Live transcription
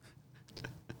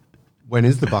When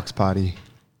is the Bucks party?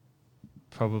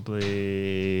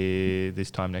 Probably this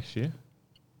time next year.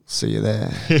 See you there.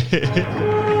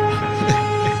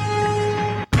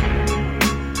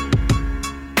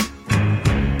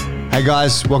 Hey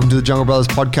guys, welcome to the Jungle Brothers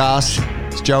podcast.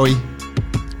 It's Joey,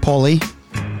 Paulie,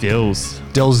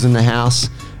 Dills in the house.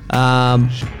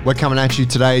 We're coming at you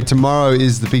today. Tomorrow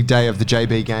is the big day of the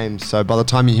JB games. So by the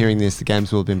time you're hearing this, the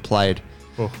games will have been played.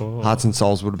 Hearts and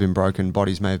souls would have been broken.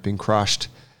 Bodies may have been crushed.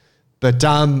 But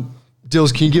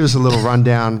Dills, can you give us a little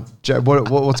rundown?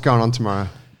 What's going on tomorrow?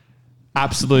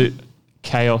 Absolute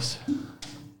chaos,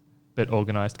 but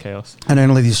organised chaos. and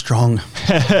only the strong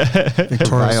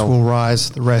victorious will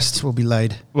rise. The rest will be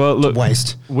laid Well, look, to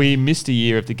waste. we missed a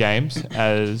year of the games.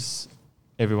 As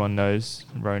everyone knows,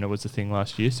 Rona was the thing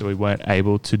last year, so we weren't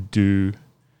able to do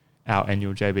our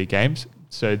annual JB games.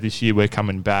 So this year we're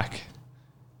coming back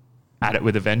at it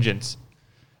with a vengeance.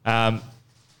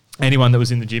 Anyone that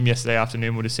was in the gym yesterday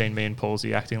afternoon would have seen me and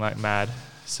Palsy acting like mad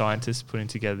scientists putting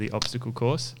together the obstacle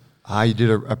course. You did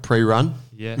a pre-run?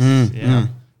 Yes,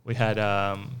 We had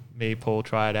me, Paul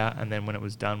try it out, and then when it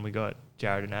was done, we got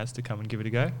Jared and Az to come and give it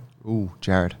a go. Ooh,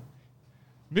 Jared.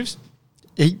 Moves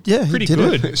He pretty did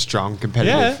good. it. Strong,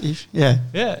 competitive. Ish. Yeah.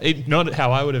 Yeah, not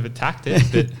how I would have attacked it,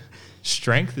 but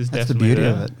strength is That's the definitely beauty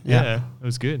of there. it. Yeah. It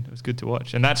was good. It was good to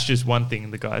watch. And that's just one thing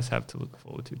the guys have to look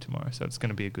forward to tomorrow, so it's going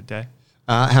to be a good day.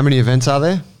 How many events are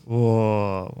there?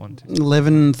 Whoa, 1, 2.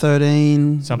 11,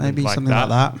 13, Something maybe like something that.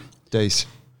 like that.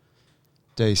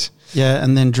 Days. Yeah,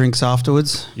 and then drinks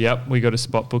afterwards. Yep, we got a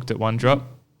spot booked at One Drop,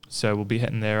 so we'll be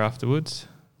heading there afterwards.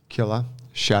 Killer.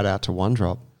 Shout out to One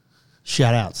Drop.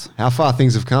 Shout outs. How far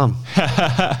things have come.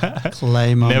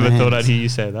 Clay my Never mans. thought I'd hear you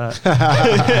say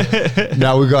that.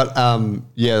 No, we got,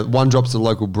 One Drop's the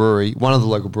local brewery. One of the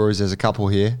local breweries, there's a couple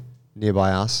here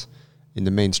nearby us in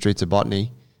the mean streets of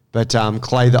Botany. But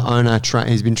Clay, the owner,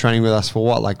 he's been training with us for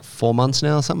what, like 4 months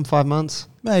now or something, 5 months?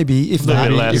 Maybe, if Little that.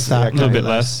 bit less. If that. A little maybe bit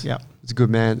less. Yeah. It's a good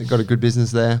man. They've got a good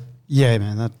business there. Yeah,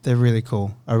 man, they're really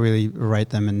cool. I really rate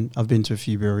them, and I've been to a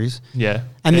few breweries. Yeah.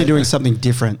 And they're doing something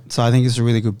different. So I think it's a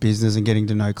really good business, and getting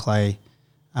to know Clay.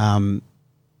 I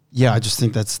just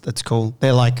think that's cool.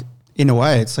 They're like, in a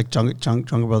way, it's like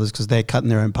Jungle Brothers because they're cutting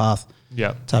their own path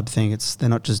Yeah. type of thing. They're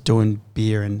not just doing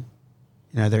beer and,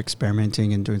 they're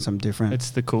experimenting and doing something different. It's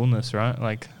the coolness, right?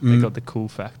 Like, they got the cool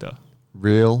factor.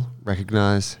 Real,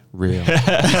 recognize, real.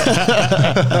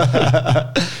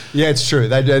 Yeah, it's true.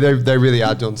 They really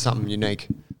are doing something unique,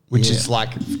 which is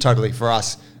like totally for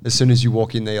us. As soon as you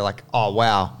walk in there, you're like, oh,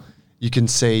 wow. You can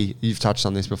see, you've touched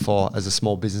on this before, as a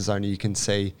small business owner, you can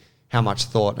see how much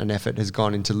thought and effort has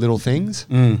gone into little things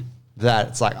that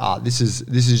it's like, this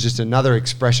is just another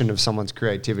expression of someone's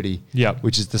creativity,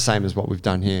 which is the same as what we've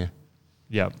done here.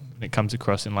 Yeah. And it comes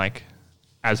across in like,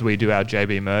 as we do our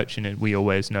JB merch, and we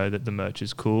always know that the merch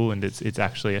is cool and it's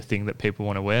actually a thing that people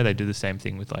want to wear. They do the same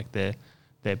thing with like their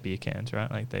beer cans,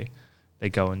 right? Like they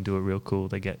go and do it real cool.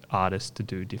 They get artists to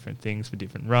do different things for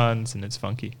different runs, and it's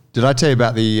funky. Did I tell you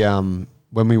about the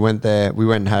when we went there? We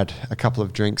went and had a couple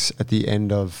of drinks at the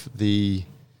end of the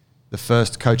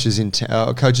first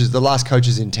the last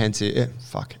coaches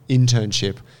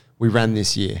internship we ran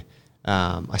this year.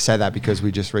 I say that because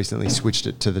we just recently switched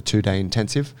it to the 2-day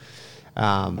intensive.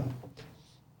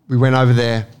 We went over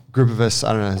there, group of us,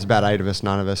 I don't know, there's about 8 of us,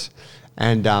 9 of us,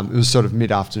 and it was sort of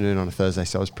mid-afternoon on a Thursday,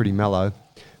 so it was pretty mellow.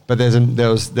 But there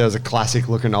was a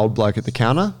classic-looking old bloke at the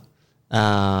counter.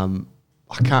 I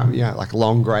can't, like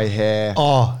long grey hair.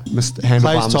 Oh, handlebar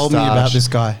Clay's told me moustache. about this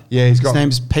guy. Yeah, His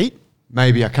name's Pete.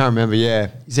 Maybe, I can't remember,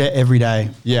 yeah. He's there every day.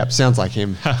 Yeah, sounds like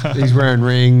him. He's wearing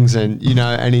rings and,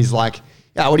 and he's like,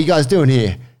 yeah, what are you guys doing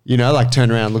here? Like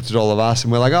turned around and looked at all of us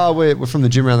and we're like, oh, we're from the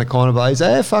gym around the corner. But he's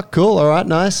like, hey, fuck, cool, all right,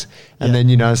 nice. And then,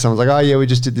 someone's like, oh, yeah, we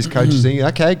just did this coach's thing.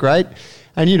 Okay, great.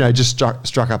 And, just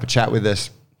struck up a chat with us.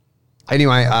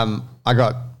 Anyway, I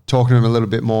got talking to him a little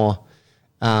bit more.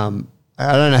 I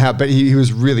don't know how, but he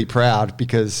was really proud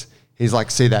because he's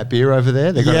like, see that beer over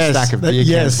there? They've got a stack of beer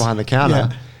cans behind the counter.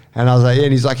 Yeah. And I was like, yeah.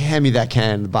 And he's like, hand me that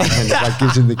can. The bartender like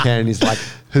gives him the can and he's like,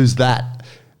 who's that?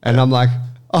 And I'm like,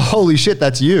 oh, holy shit,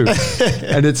 that's you.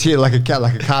 And it's here like a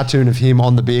cartoon of him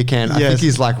on the beer can. I think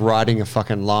he's like riding a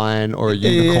fucking lion or a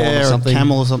unicorn or something. Or a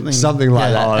camel or something. Something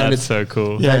like that. Oh, and that's so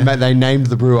cool. Yeah. They named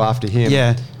the brew after him.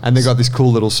 Yeah. And they got this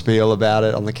cool little spiel about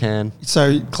it on the can.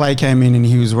 So Clay came in and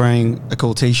he was wearing a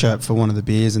cool T-shirt for one of the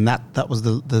beers, and that was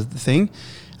the thing.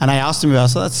 And I asked him about,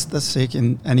 so that's sick.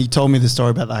 And he told me the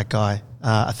story about that guy.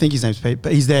 I think his name's Pete,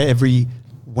 but he's there every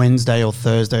Wednesday or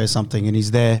Thursday or something, and he's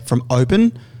there from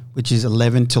open, which is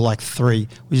 11 to like 3,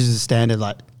 which is a standard,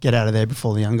 like, get out of there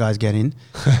before the young guys get in,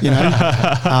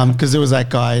 Because there was that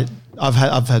guy,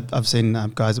 I've seen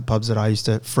guys at pubs that I used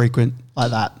to frequent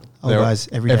like that. Old guys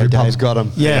every pub's got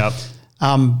them. Yeah.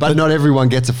 But not everyone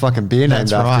gets a fucking beer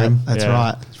named after him. That's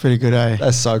right. It's pretty good, eh?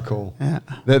 That's so cool. Yeah.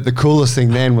 The coolest thing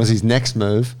then was his next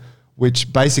move,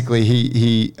 which basically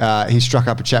he struck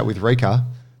up a chat with Rika,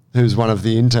 who's one of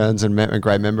the interns and a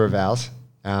great member of ours.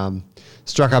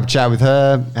 Struck up a chat with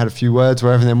her, had a few words,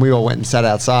 wherever, and then we all went and sat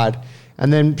outside.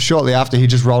 And then shortly after, he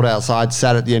just rolled outside,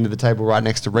 sat at the end of the table right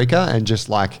next to Rika, and just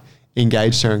like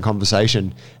engaged her in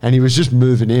conversation. And he was just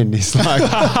moving in. He's like,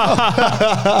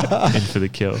 in for the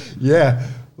kill. Yeah.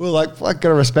 Well, like,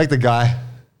 gotta respect the guy.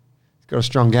 He's got a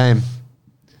strong game.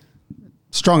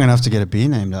 Strong enough to get a beer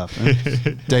named after him.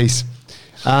 Deece.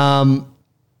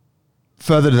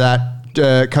 Further to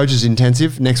that, Coaches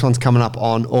Intensive. Next one's coming up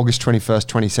on August 21st,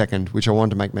 22nd, which I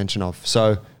wanted to make mention of.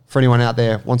 So for anyone out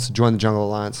there wants to join the Jungle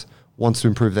Alliance, wants to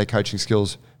improve their coaching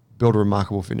skills, build a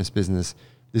remarkable fitness business,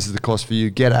 this is the course for you.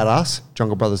 Get at us,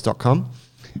 junglebrothers.com,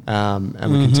 and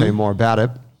we can tell you more about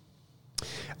it.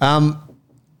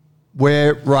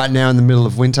 We're right now in the middle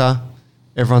of winter.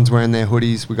 Everyone's wearing their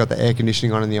hoodies. We've got the air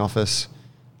conditioning on in the office.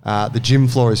 The gym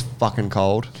floor is fucking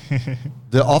cold.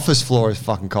 The office floor is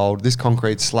fucking cold. This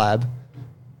concrete slab,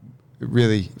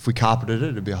 really, if we carpeted it,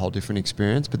 it'd be a whole different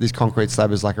experience. But this concrete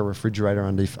slab is like a refrigerator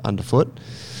underfoot.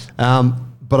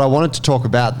 But I wanted to talk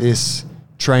about this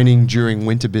training during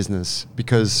winter business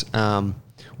because,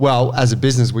 well, as a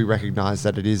business, we recognize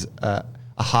that it is a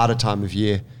harder time of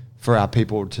year for our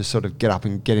people to sort of get up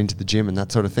and get into the gym and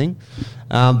that sort of thing.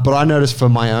 But I noticed for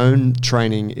my own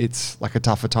training, it's like a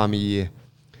tougher time of year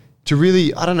to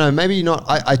really, I don't know, maybe not,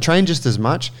 I train just as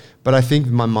much, but I think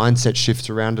my mindset shifts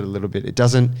around it a little bit.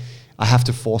 I have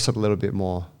to force it a little bit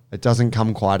more. It doesn't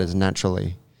come quite as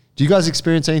naturally. Do you guys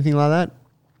experience anything like that?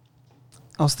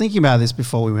 I was thinking about this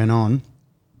before we went on.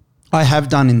 I have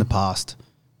done in the past.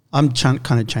 I'm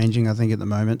kind of changing, I think, at the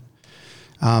moment.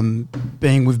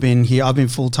 We've been here, I've been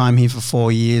full-time here for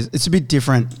 4 years. It's a bit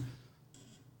different.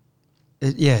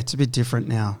 It's a bit different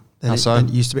now than it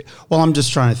used to be. Well, I'm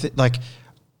just trying to think, like,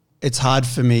 it's hard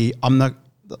for me. I'm not,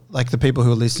 like, the people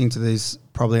who are listening to this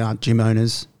probably aren't gym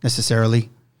owners necessarily.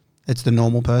 It's the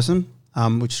normal person,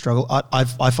 which struggle.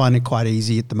 I find it quite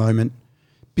easy at the moment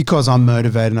because I'm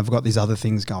motivated and I've got these other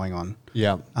things going on.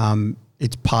 Yeah.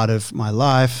 It's part of my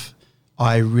life.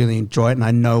 I really enjoy it and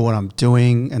I know what I'm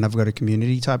doing and I've got a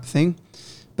community type of thing.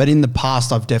 But in the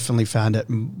past, I've definitely found it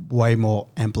way more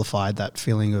amplified, that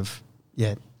feeling of,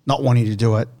 not wanting to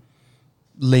do it,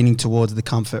 leaning towards the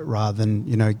comfort rather than,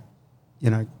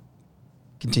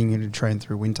 continuing to train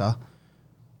through winter.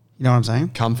 You know what I'm saying?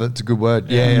 Comfort's a good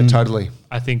word. Yeah, totally.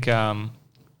 I think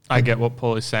I get what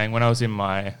Paul is saying. When I was in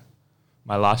my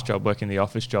last job, working the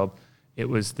office job, it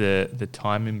was the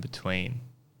time in between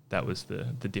that was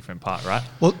the different part, right?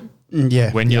 Well,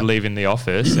 yeah. When you're leaving the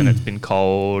office and it's been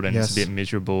cold and it's a bit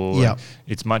miserable, yeah,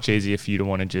 it's much easier for you to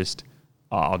want to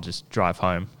I'll just drive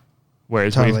home.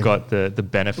 Whereas Totally. we've got the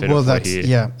benefit of we're here.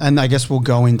 Yeah, and I guess we'll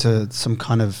go into some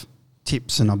kind of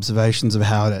tips and observations of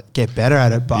how to get better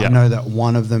at it. But I know that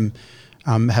one of them,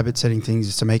 habit setting things,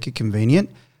 is to make it convenient.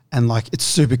 And like, it's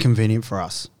super convenient for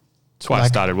us. That's why I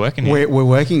started working here. We're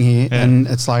working here and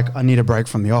it's like, I need a break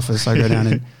from the office. I go down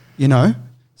and,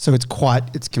 so it's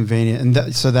convenient. And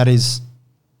that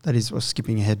is we're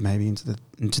skipping ahead maybe into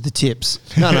the tips.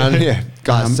 No, yeah.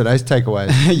 Guys, today's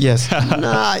takeaways. Yes.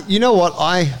 Nah, you know what?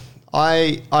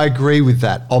 I agree with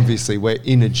that. Obviously, we're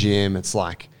in a gym. It's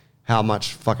like, how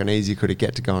much fucking easier could it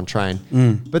get to go and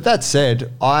train? But that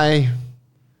said,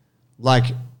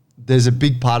 there's a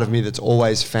big part of me that's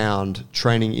always found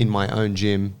training in my own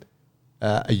gym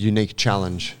a unique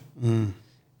challenge.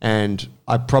 And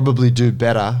I probably do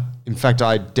better. In fact,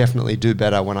 I definitely do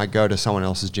better when I go to someone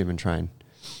else's gym and train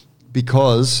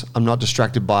because I'm not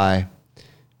distracted by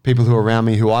people who are around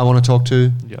me who I want to talk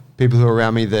to, people who are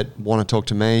around me that want to talk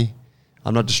to me.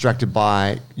 I'm not distracted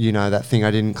by, that thing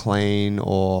I didn't clean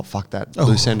or fuck that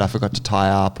loose end I forgot to tie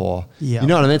up or, you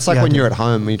know what I mean? It's like when you're at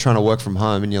home and you're trying to work from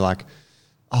home and you're like,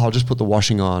 I'll just put the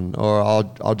washing on or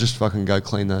I'll just fucking go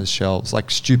clean those shelves. Like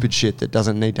stupid shit that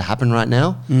doesn't need to happen right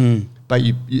now. But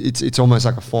it's almost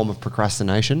like a form of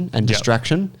procrastination and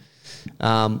distraction.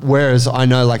 Whereas I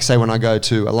know, like say when I go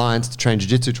to Alliance to train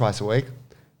jiu-jitsu twice a week,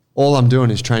 all I'm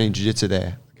doing is training jiu-jitsu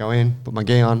there. Go in, put my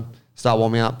gi on, start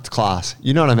warming up to class.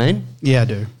 You know what I mean? Yeah,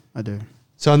 I do.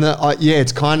 So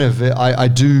it's kind of, I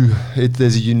do,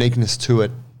 there's a uniqueness to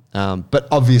it. But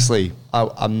obviously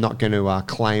I'm not going to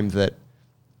claim that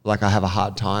like I have a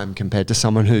hard time compared to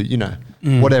someone who,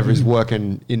 whatever is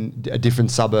working in a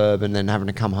different suburb and then having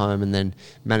to come home and then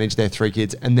manage their 3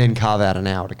 kids and then carve out an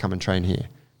hour to come and train here.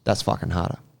 That's fucking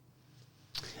harder.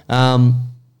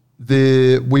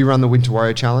 We run the Winter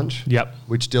Warrior Challenge. Yep.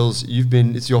 Which deals.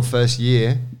 It's your first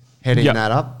year heading Yep.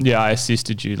 that up. Yeah, I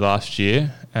assisted you last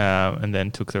year, and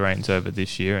then took the reins over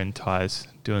this year, and Ty's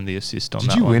doing the assist on Did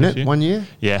that you one win this it year. 1 year?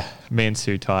 Yeah, me and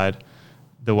Sue tied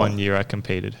the 1 year I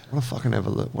competed.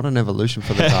 What an evolution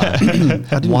for the guy. I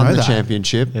didn't Won know the that.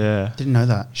 championship. Yeah. Didn't know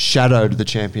that. Shadowed the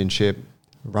championship.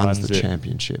 Runs the it.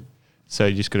 championship. So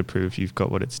you just got to prove you've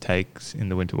got what it takes in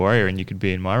the Winter Warrior, and you could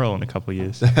be in my role in a couple of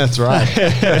years. That's right.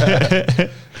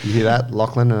 You hear that?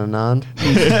 Lachlan and Anand.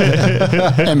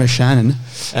 Emma Shannon.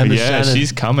 Emma Yeah, Shannon.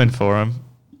 she's coming for him.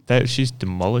 She's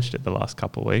demolished it the last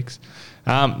couple of weeks.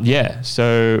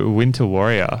 So Winter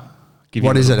Warrior. Give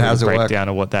What you a is little it? bit How's of it work? breakdown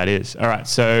of what that is. All right.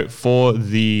 So for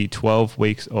the 12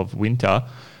 weeks of winter,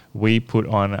 we put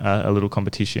on a little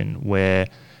competition where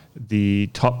the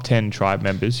top 10 tribe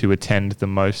members who attend the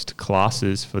most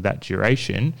classes for that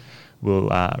duration will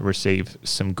receive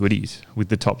some goodies, with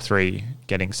the top 3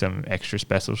 getting some extra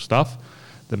special stuff.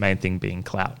 The main thing being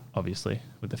clout, obviously,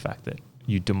 with the fact that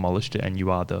you demolished it and you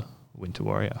are the Winter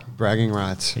Warrior. Bragging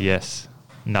rights. Yes,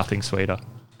 nothing sweeter.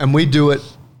 And we do it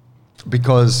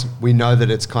because we know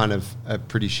that it's kind of a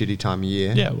pretty shitty time of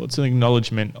year. Yeah, well, it's an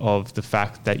acknowledgement of the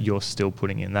fact that you're still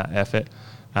putting in that effort.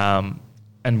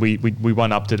 And we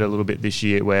one-upped it a little bit this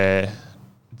year, where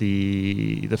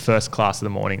the first class of the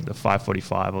morning, the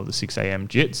 5:45 or the 6 a.m.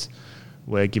 jits,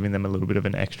 we're giving them a little bit of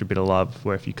an extra bit of love,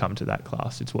 where if you come to that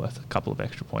class, it's worth a couple of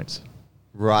extra points.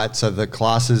 Right. So the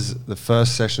classes, the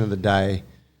first session of the day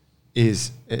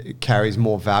it carries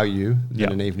more value than Yep.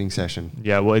 an evening session.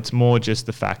 Yeah, well, it's more just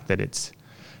the fact that it's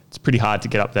pretty hard to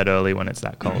get up that early when it's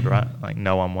that cold, right? Like,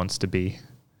 no one wants to be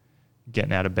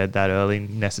getting out of bed that early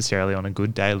necessarily on a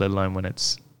good day, let alone when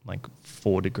it's like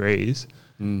 4 degrees.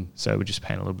 So we're just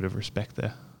paying a little bit of respect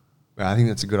there. I think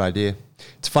that's a good idea.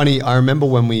 It's funny. I remember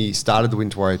when we started the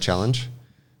Winter Warrior Challenge,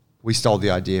 we stole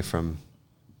the idea from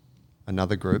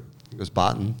another group. It was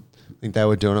Barton. I think they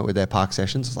were doing it with their park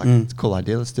sessions. It's like, it's a cool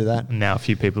idea. Let's do that. And now a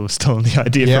few people have stolen the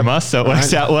idea Yep, from us, so it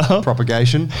works right. out well.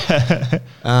 Propagation.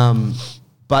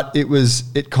 But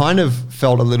it kind of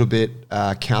felt a little bit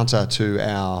counter to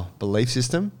our belief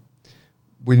system.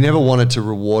 We never wanted to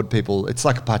reward people. It's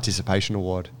like a participation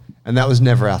award. And that was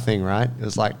never our thing, right? It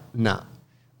was like, nah.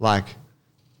 Like,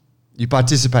 you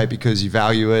participate because you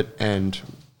value it, and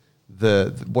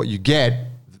what you get,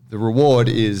 the reward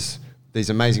is these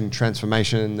amazing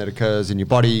transformation that occurs in your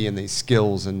body, and these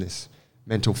skills and this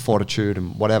mental fortitude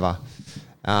and whatever.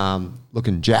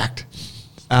 Looking jacked.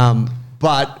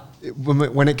 But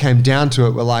when it came down to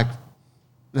it, we're like,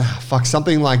 fuck,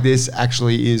 something like this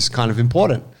actually is kind of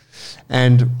important.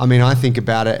 And I mean, I think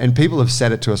about it, and people have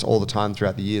said it to us all the time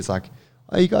throughout the years, like,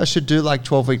 oh, you guys should do like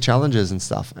 12-week challenges and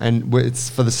stuff. And it's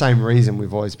for the same reason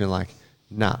we've always been like,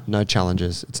 nah, no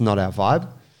challenges. It's not our vibe.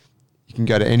 You can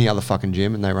go to any other fucking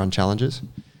gym and they run challenges.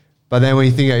 But then when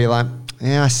you think about it, you're like,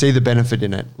 yeah, I see the benefit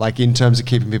in it, like in terms of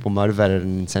keeping people motivated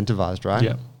and incentivized, right?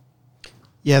 Yeah.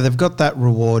 Yeah, they've got that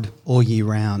reward all year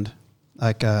round.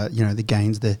 Like, the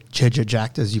gains, the Cheddar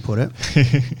Jacked, as you put it,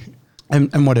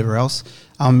 and whatever else.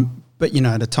 But,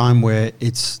 at a time where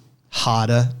it's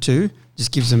harder to,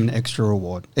 just gives them an extra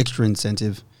reward, extra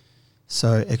incentive.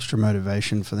 So extra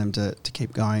motivation for them to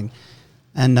keep going.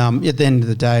 And at the end of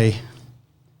the day,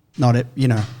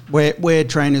 we're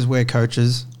trainers, we're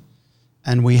coaches,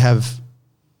 and we have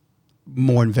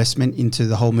more investment into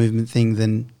the whole movement thing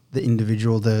than the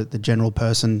individual, the general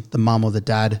person, the mum or the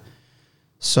dad.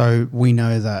 So we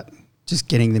know that just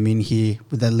getting them in here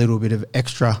with that little bit of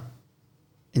extra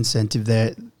incentive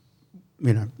there,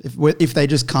 if they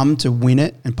just come to win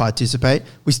it and participate,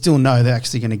 we still know they're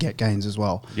actually going to get gains as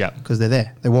well. Yeah. Because they're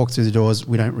there. They walk through the doors.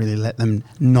 We don't really let them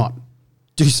not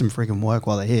do some freaking work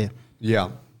while they're here.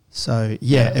 Yeah. So,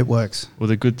 it works. Well,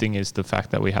 the good thing is the fact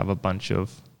that we have a bunch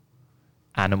of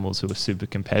animals who are super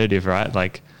competitive, right?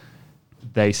 Like,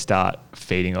 they start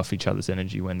feeding off each other's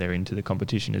energy when they're into the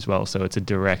competition as well. So it's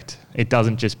it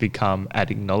doesn't just become an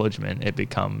acknowledgement. It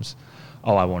becomes,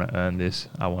 oh, I want to earn this.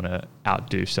 I want to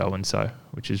outdo so-and-so,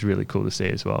 which is really cool to see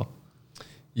as well.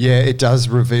 Yeah, it does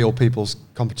reveal people's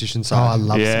competition side. I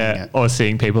love seeing it. Or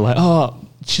seeing people like, oh,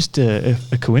 it's just a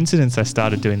coincidence I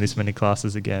started doing this many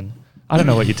classes again. I don't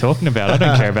know what you're talking about. I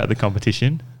don't care about the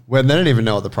competition. Well, they don't even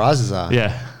know what the prizes are.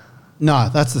 Yeah. No,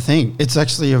 that's the thing. It's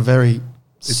actually a very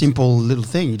simple little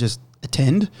thing. You just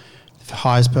attend. The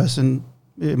highest person,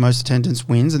 most attendance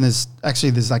wins. And there's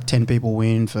like 10 people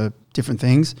win for different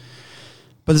things.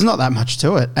 But there's not that much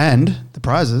to it. And the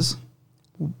prizes,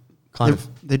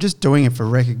 they're just doing it for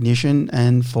recognition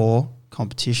and for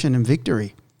competition and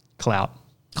victory. Clout.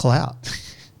 Clout.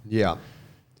 Yeah.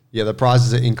 Yeah, the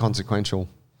prizes are inconsequential.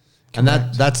 And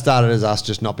that started as us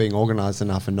just not being organised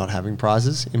enough and not having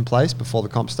prizes in place before the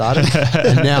comp started.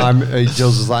 And now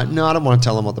Jules is like, no, I don't want to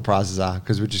tell them what the prizes are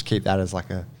because we just keep that as like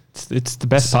a... It's the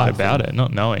best part about it,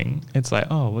 not knowing. It's like,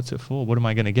 oh, what's it for? What am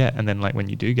I going to get? And then like when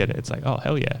you do get it, it's like, oh,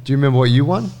 hell yeah. Do you remember what you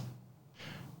won?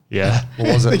 Yeah.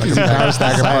 What was it? Like a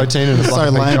bag of protein and a block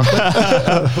of pink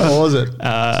chocolate? What was it?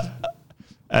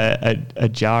 A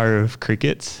jar of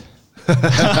crickets. For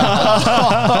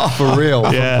real?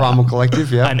 Yeah. From Primal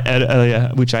Collective, yeah.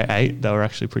 And which I ate. They were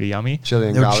actually pretty yummy. Chili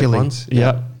and They were garlic chili. ones.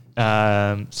 Yep.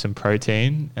 Some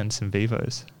protein and some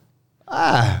Vivos.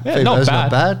 Ah, Yeah, Vivo's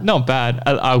not bad. not bad. Not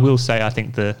bad. I will say I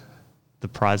think the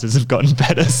prizes have gotten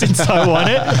better since I won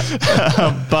it.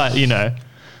 But you know,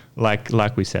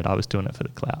 like we said, I was doing it for the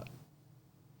clout.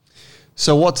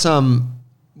 So what's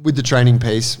with the training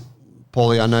piece,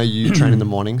 Paulie? I know you train in the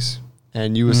mornings,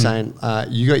 and you were saying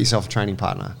you got yourself a training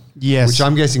partner. Yes. Which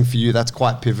I'm guessing for you, that's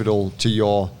quite pivotal to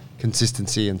your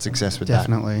consistency and success with that.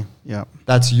 Definitely. Yeah.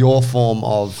 That's your form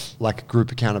of like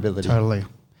group accountability. Totally.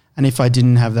 And if I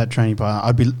didn't have that training partner,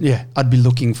 I'd be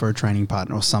looking for a training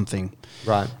partner or something.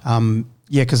 Right.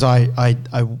 Because I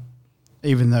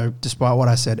even though despite what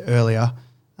I said earlier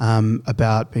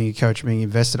about being a coach and being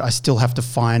invested, I still have to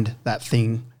find that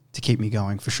thing to keep me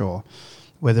going for sure.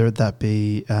 Whether that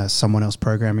be someone else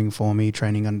programming for me,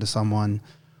 training under someone,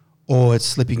 or it's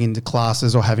slipping into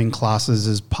classes or having classes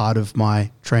as part of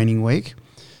my training week.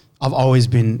 I've always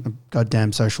been a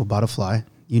goddamn social butterfly.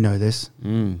 You know this.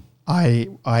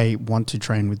 I want to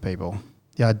train with people.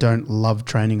 Yeah, I don't love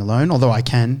training alone, although I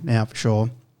can now for sure.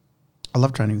 I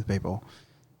love training with people.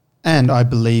 And I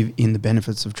believe in the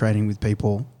benefits of training with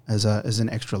people as an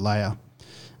extra layer,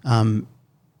 for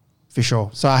sure.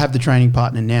 So I have the training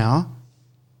partner now.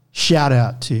 Shout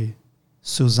out to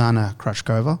Susanna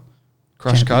Krachkova.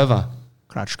 Krachkova.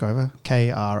 Krachkova,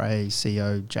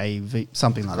 Kracojv,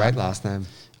 something like Great that. last name.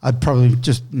 I'd probably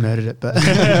just murdered it, but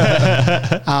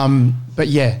but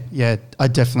yeah, I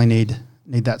definitely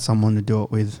need that someone to do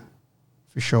it with,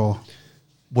 for sure.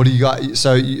 What do you got?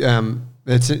 So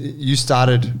you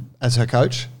started as her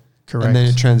coach, Correct. and then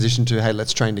it transitioned to, hey,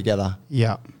 let's train together.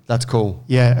 Yeah, That's cool.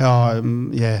 yeah,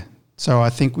 yeah. So I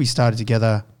think we started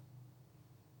together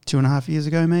 2.5 years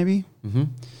ago, maybe. Mm-hmm.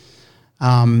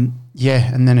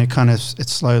 Yeah, and then it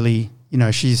slowly, you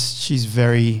know, she's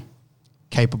very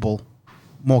capable,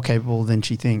 more capable than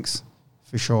she thinks,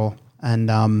 for sure.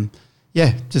 And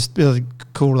yeah, just build a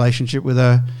cool relationship with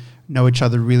her, know each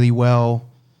other really well.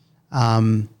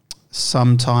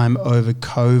 Sometime over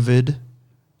COVID,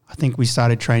 I think we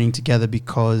started training together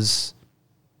because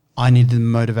I needed the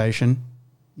motivation,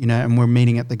 you know, and we're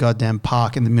meeting at the goddamn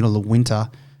park in the middle of winter.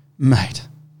 Mate,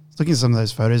 I was looking at some of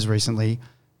those photos recently.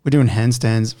 We're doing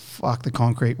handstands. Fuck, the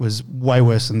concrete was way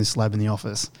worse than this lab in the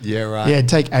office. Yeah, right. Yeah, it'd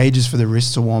take ages for the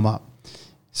wrists to warm up.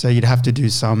 So you'd have to do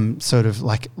some sort of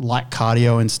like light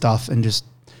cardio and stuff and just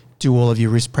do all of your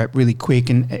wrist prep really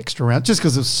quick and extra rounds just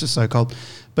because it's just so cold.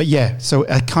 But yeah, so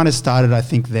I kind of started, I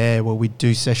think, there where we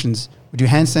do sessions. We do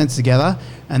handstands together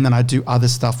and then I do other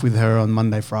stuff with her on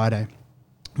Monday, Friday.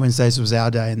 Wednesdays was our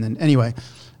day. And then anyway,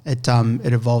 it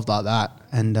evolved like that.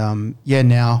 And yeah,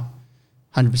 now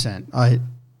 100%.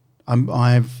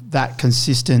 I have that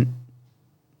consistent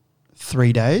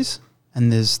 3 days,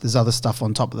 and there's other stuff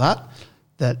on top of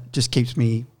that just keeps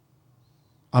me.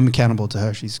 I'm accountable to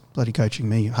her. She's bloody coaching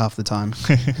me half the time,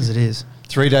 as it is.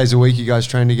 3 days a week you guys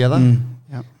train together?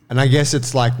 Yeah. And I guess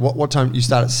it's like, what time? You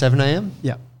start at 7 a.m.?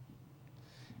 Yeah.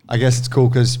 I guess it's cool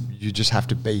because you just have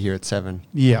to be here at 7.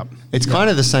 Yeah. It's kind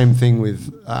of the same thing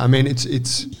with, I mean,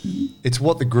 it's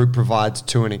what the group provides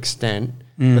to an extent,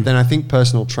 but then I think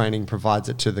personal training provides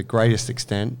it to the greatest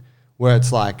extent, where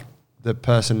it's like the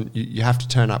person, you have to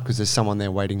turn up because there's someone there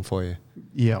waiting for you.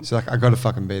 Yeah. So like, I got to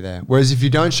fucking be there. Whereas if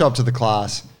you don't show up to the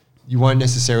class, you won't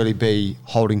necessarily be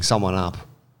holding someone up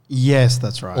Yes,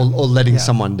 that's right. or letting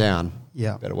someone down.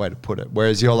 Yeah. Better way to put it.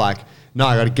 Whereas you're like, no,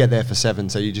 I got to get there for 7,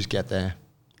 so you just get there.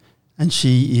 And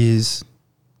she is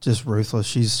just ruthless.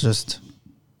 She's just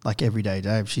like everyday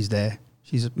Dave. She's there.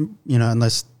 She's, you know,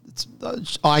 unless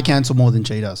I cancel more than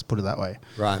she does, put it that way.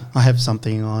 Right. I have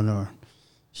something on, or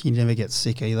she never gets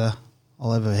sick either.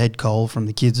 I'll have a head cold from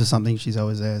the kids or something. She's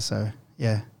always there. So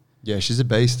yeah. Yeah, she's a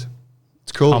beast.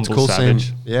 It's cool. Humble it's cool savage.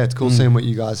 seeing. Yeah, it's cool seeing what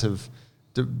you guys have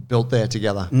built there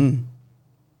together. Do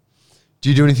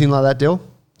you do anything like that, Dill?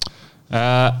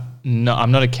 No,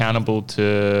 I'm not accountable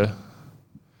to.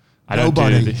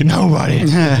 Nobody. Nobody.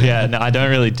 Yeah, no, I don't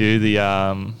really do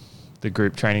the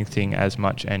group training thing as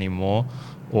much anymore,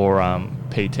 or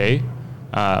PT.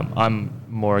 I'm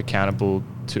more accountable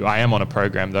to. I am on a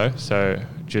program though, so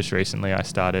just recently I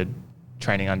started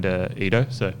training under Ido.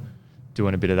 So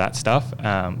doing a bit of that stuff.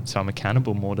 So I'm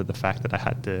accountable more to the fact that I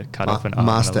had to cut off an arm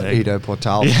Master and a leg. Ido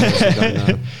Portal. for those who don't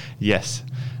know. Yes.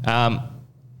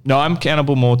 No, I'm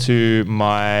accountable more to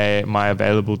my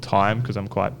available time because I'm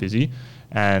quite busy,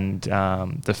 and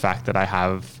the fact that I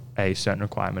have a certain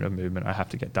requirement of movement I have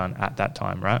to get done at that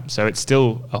time, right? So it's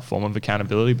still a form of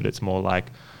accountability, but it's more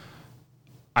like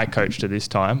I coach to this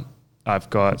time. I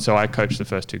coach the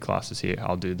first 2 classes here.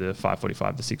 I'll do the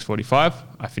 5:45 to 6:45.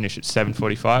 I finish at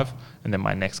 7:45, and then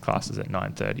my next class is at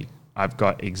 9:30. I've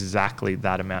got exactly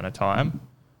that amount of time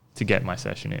to get my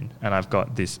session in, and I've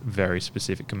got this very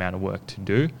specific amount of work to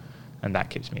do, and that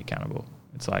keeps me accountable.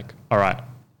 It's like, all right,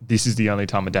 this is the only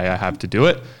time of day I have to do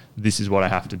it. This is what I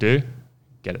have to do.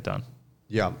 Get it done.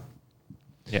 Yeah.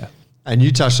 Yeah. And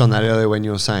you touched on that earlier when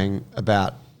you were saying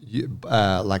about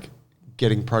like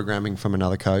getting programming from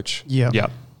another coach. Yeah.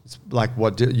 Yep. It's like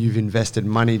you've invested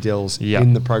money deals Yep.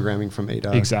 in the programming from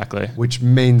Ido. Exactly. Which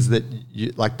means that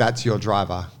that's your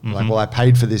driver. Like, well, I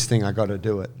paid for this thing, I got to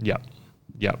do it. Yep.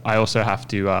 Yep. I also have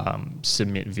to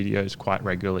submit videos quite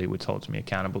regularly, which holds me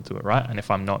accountable to it, right? And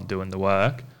if I'm not doing the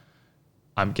work,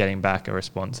 I'm getting back a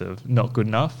response of not good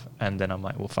enough. And then I'm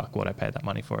like, well, fuck what I paid that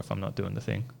money for if I'm not doing the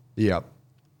thing. Yep.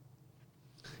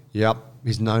 Yep.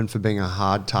 He's known for being a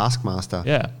hard taskmaster.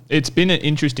 Yeah. It's been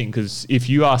interesting because if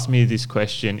you asked me this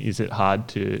question, is it hard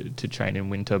to train in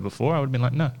winter before? I would have been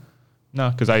like, no,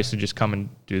 because I used to just come and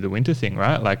do the winter thing,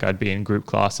 right? Like I'd be in group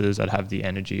classes, I'd have the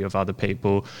energy of other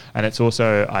people. And it's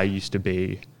also, I used to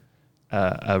be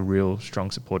a real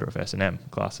strong supporter of S&M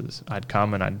classes. I'd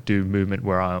come and I'd do movement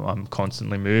where I'm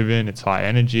constantly moving. It's high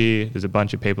energy. There's a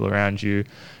bunch of people around you.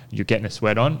 You're getting a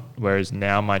sweat on. Whereas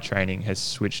now my training has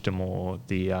switched to more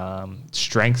the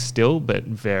strength still, but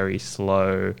very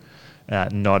slow,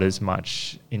 not as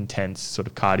much intense sort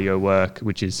of cardio work,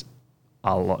 which is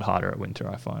a lot harder at winter,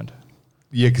 I find.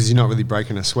 Yeah, because you're not really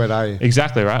breaking a sweat, are you?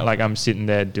 Exactly, right? Like I'm sitting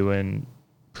there doing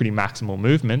pretty maximal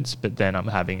movements, but then I'm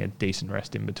having a decent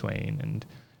rest in between, and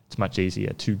it's much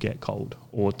easier to get cold,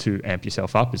 or to amp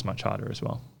yourself up is much harder as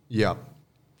well. Yep.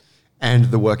 And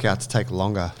the workouts take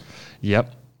longer.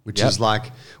 Yep. Which is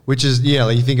like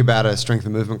you think about a strength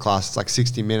and movement class, it's like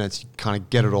 60 minutes, you kind of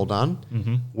get it all done.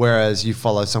 Mm-hmm. Whereas you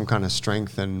follow some kind of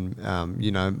strength and,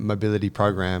 mobility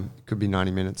program, it could be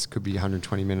 90 minutes, could be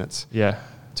 120 minutes. Yeah.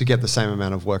 To get the same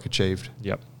amount of work achieved.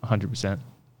 Yep. 100%.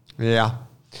 Yeah.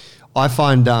 I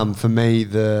find for me,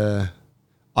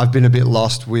 I've been a bit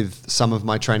lost with some of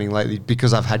my training lately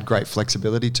because I've had great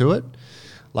flexibility to it.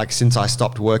 Like since I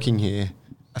stopped working here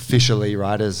officially,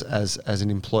 right, as an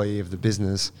employee of the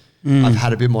business, I've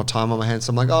had a bit more time on my hands. So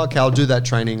I'm like, oh, okay, I'll do that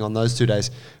training on those 2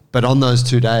 days. But on those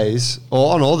 2 days,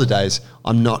 or on all the days,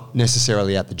 I'm not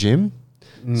necessarily at the gym.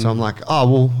 So I'm like, so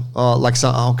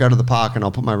I'll go to the park and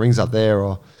I'll put my rings up there,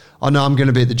 or, oh no, I'm going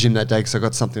to be at the gym that day because I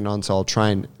got something on, so I'll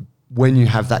train. When you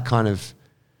have that kind of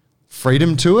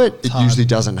freedom to it, it usually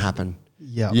doesn't happen.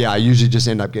 Yeah, I usually just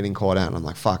end up getting caught out, and I'm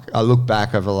like, fuck. I look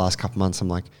back over the last couple months, I'm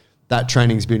like, that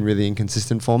training's been really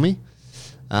inconsistent for me.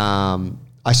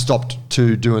 I stopped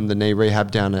doing the knee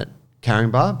rehab down at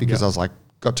Caringbah because I was like,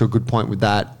 got to a good point with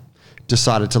that,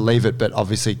 decided to leave it, but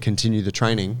obviously continue the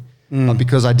training. But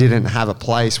because I didn't have a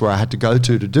place where I had to go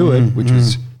to do it, which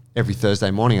was every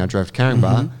Thursday morning I drove to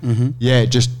Caringbah,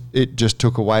 it just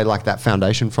took away like that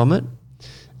foundation from it.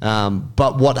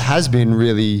 But what has been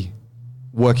really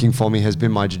working for me has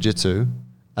been my jiu-jitsu,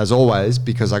 as always,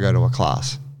 because I go to a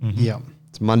class. Yeah.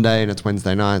 It's Monday and it's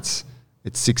Wednesday nights.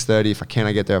 It's 6:30. If I can,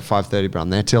 I get there at 5:30, but I'm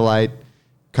there till 8.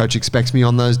 Coach expects me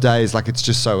on those days. Like, it's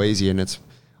just so easy. And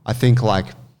I think like,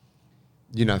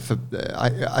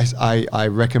 I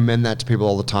recommend that to people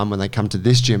all the time when they come to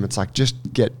this gym. It's like, just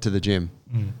get to the gym.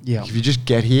 Yeah. If you just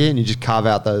get here and you just carve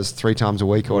out those 3 times a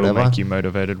week or whatever. It'll make you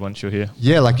motivated once you're here.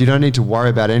 Yeah, like you don't need to worry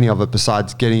about any of it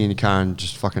besides getting in your car and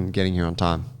just fucking getting here on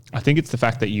time. I think it's the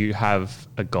fact that you have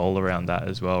a goal around that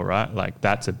as well, right? Like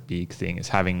that's a big thing, is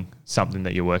having something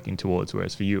that you're working towards.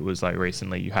 Whereas for you, it was like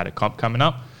recently you had a comp coming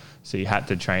up, so you had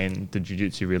to train the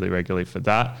jiu-jitsu really regularly for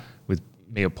that. With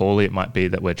me or Paulie, it might be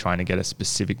that we're trying to get a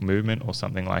specific movement or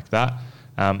something like that.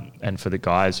 And for the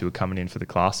guys who are coming in for the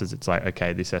classes, it's like,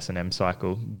 okay, this S&M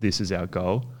cycle, this is our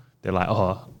goal. They're like,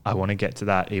 oh, I want to get to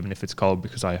that even if it's cold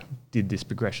because I did this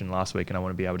progression last week and I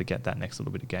want to be able to get that next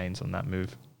little bit of gains on that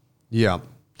move. Yeah.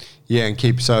 Yeah, and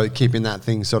keeping that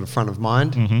thing sort of front of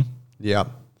mind. Mm-hmm. Yeah.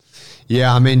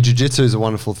 Yeah, I mean, jiu-jitsu is a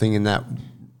wonderful thing in that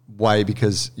way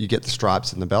because you get the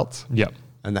stripes and the belts. Yep.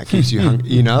 And that keeps you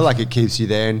like it keeps you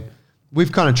there. And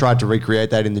we've kind of tried to recreate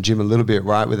that in the gym a little bit,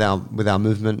 right, with our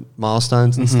movement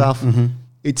milestones and stuff. Mm-hmm.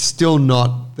 It's still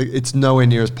it's nowhere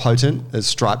near as potent as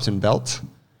stripes and belts.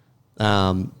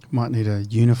 Might need a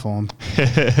uniform.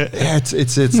 Yeah,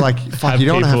 it's like fuck. You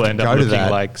don't people have to end go up to looking that.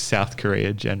 like South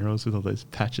Korea generals with all those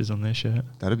patches on their shirt.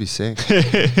 That'd be sick.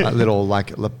 Like little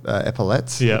like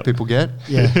epaulets Yep. that people get.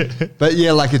 Yeah. But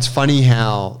yeah, like it's funny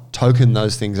how token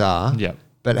those things are. Yep.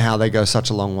 But how they go such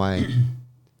a long way.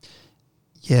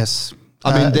 Yes.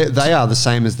 I mean, they are the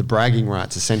same as the bragging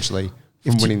rights, essentially,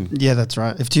 from winning Yeah, that's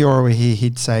right. If Dior were here,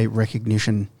 he'd say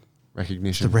recognition, the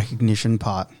recognition. recognition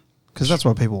part, because that's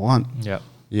what people want. Yep.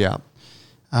 Yeah.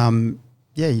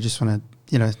 Yeah, you just want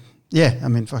to, I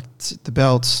mean, fuck, it's the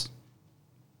belts,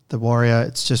 the warrior.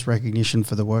 It's just recognition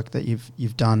for the work that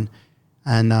you've done,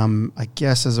 and I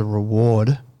guess as a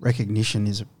reward, recognition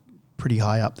is pretty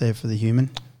high up there for the human.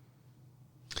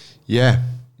 Yeah.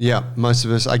 Yeah. Most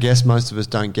of us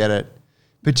don't get it,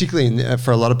 particularly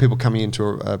for a lot of people coming into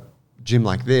a gym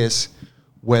like this,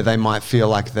 where they might feel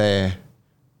like they're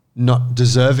not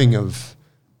deserving of,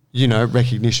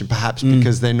 recognition, perhaps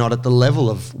because they're not at the level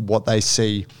of what they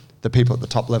see the people at the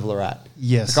top level are at.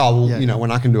 Yes. Like, oh, well, Yeah. when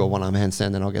I can do a one-arm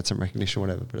handstand, then I'll get some recognition or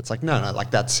whatever. But it's like, no,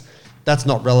 like that's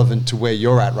not relevant to where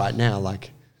you're at right now.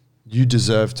 Like, you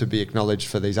deserve to be acknowledged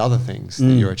for these other things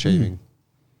that you're achieving.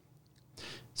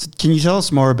 So can you tell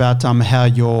us more about how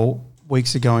your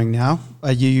weeks are going now?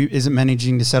 Is it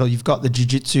managing to settle? You've got the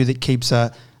jiu-jitsu that keeps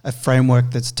a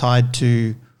framework that's tied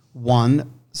to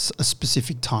a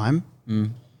specific time,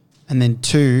 and then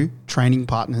 2 training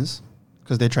partners,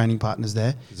 because they're training partners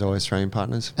there. There's always training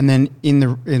partners. And then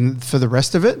for the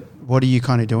rest of it, what are you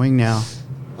kind of doing now?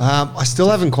 I still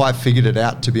haven't quite figured it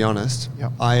out, to be honest.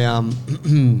 Yep. I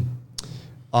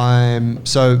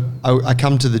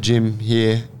come to the gym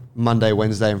here Monday,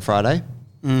 Wednesday, and Friday.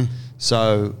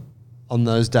 So on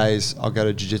those days, I'll go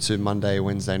to jiu-jitsu Monday,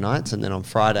 Wednesday nights, and then on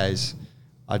Fridays,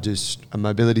 I do a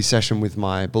mobility session with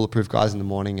my Bulletproof guys in the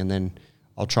morning, and then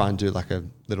I'll try and do like a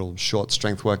little short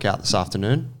strength workout this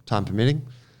afternoon, time permitting.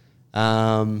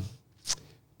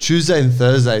 Tuesday and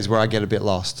Thursday is where I get a bit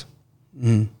lost.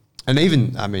 And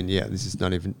even, this is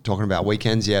not even talking about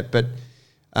weekends yet, but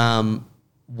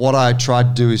what I try to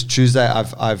do is Tuesday,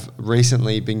 I've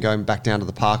recently been going back down to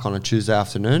the park on a Tuesday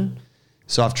afternoon.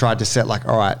 So I've tried to set like,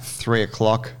 all right, 3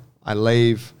 o'clock, I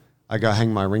leave, I go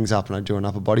hang my rings up and I do an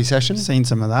upper body session. Seen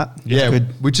some of that. Yeah,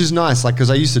 Good. which is nice, like, because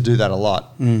I used to do that a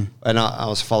lot. And I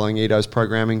was following Ito's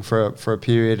programming for a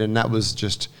period, and that was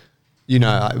just,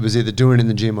 it was either doing it in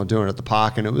the gym or doing it at the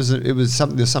park, and it was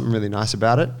something, there's something really nice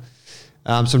about it.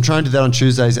 So I'm trying to do that on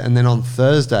Tuesdays, and then on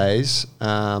Thursdays,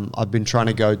 I've been trying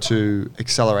to go to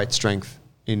Accelerate Strength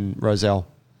in Roselle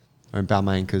or in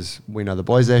Balmain, because we know the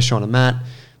boys there, Sean and Matt.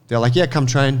 They're like, yeah, come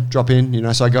train, drop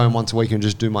in, so I go in once a week and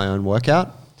just do my own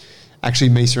workout.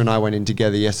 Actually, Misa and I went in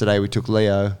together yesterday. We took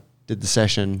Leo, did the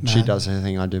session. She does her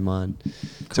thing, I do mine.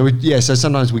 Cool. So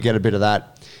sometimes we get a bit of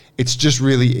that. It's just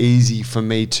really easy for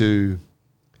me to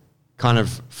kind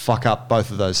of fuck up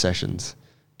both of those sessions,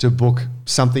 to book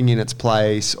something in its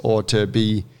place or to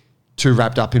be too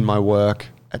wrapped up in my work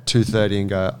at 2:30 and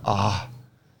go,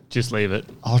 Just leave it.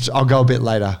 I'll go a bit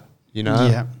later,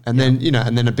 Yeah. And then,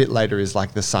 and then a bit later is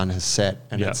like the sun has set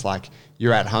and Yeah. it's like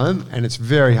you're at home and it's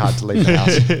very hard to leave the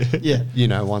house.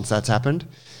 Yeah. Once that's happened.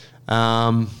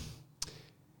 And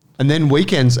then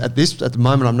weekends at the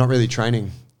moment, I'm not really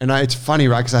training. And it's funny,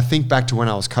 right? Because I think back to when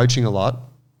I was coaching a lot,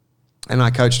 and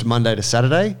I coached Monday to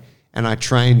Saturday and I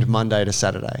trained Monday to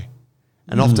Saturday.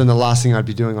 And often the last thing I'd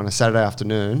be doing on a Saturday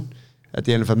afternoon at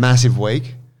the end of a massive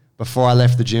week, before I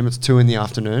left the gym, it's 2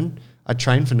 p.m, I'd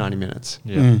train for 90 minutes.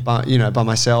 Yeah. But, by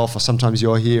myself, or sometimes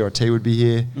you're here or T would be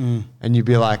here and you'd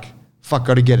be like, fuck,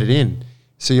 got to get it in.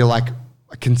 So you're like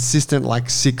a consistent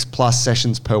 6+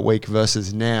 sessions per week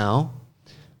versus now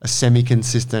a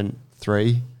semi-consistent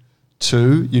 3,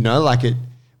 2,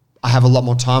 I have a lot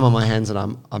more time on my hands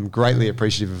and I'm greatly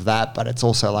appreciative of that, but it's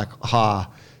also like,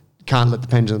 can't let the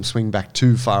pendulum swing back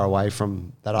too far away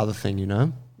from that other thing, You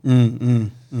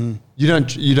do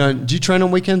you train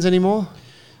on weekends anymore?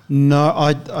 No,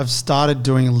 I've started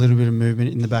doing a little bit of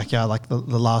movement in the backyard, like the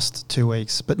last 2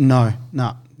 weeks, but not.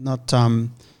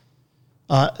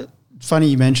 Funny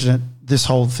you mentioned it. This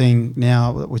whole thing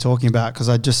now that we're talking about, because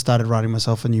I just started writing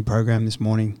myself a new program this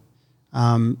morning.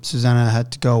 Susanna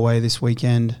had to go away this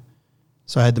weekend,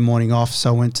 so I had the morning off.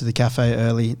 So I went to the cafe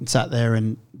early and sat there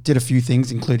and did a few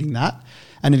things, including that,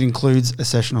 and it includes a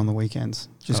session on the weekends,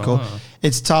 which is cool.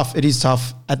 It's tough. It is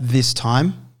tough at this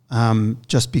time.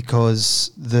 Just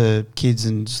because the kids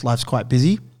and just life's quite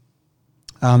busy.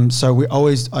 So I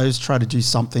always try to do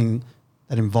something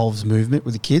that involves movement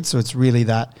with the kids. So it's really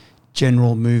that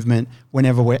general movement.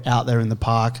 Whenever we're out there in the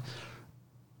park,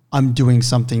 I'm doing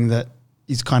something that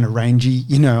is kind of rangy.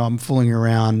 I'm fooling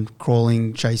around,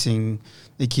 crawling, chasing,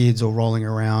 the kids or rolling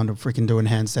around or freaking doing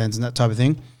handstands and that type of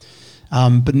thing.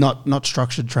 But not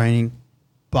structured training.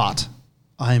 But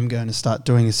I am going to start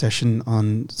doing a session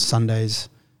on Sundays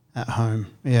at home.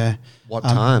 Yeah. What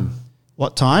time?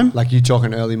 What time? Like you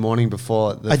talking early morning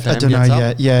before the I fam don't know gets up?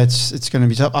 yet. Yeah, it's going to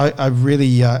be tough. I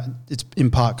really, it's in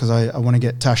part because I want to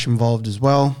get Tash involved as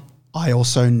well. I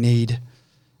also need,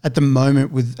 at the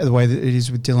moment with the way that it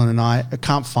is with Dylan and I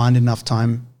can't find enough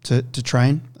time to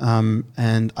train.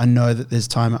 And I know that there's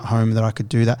time at home that I could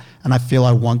do that. And I feel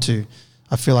I want to.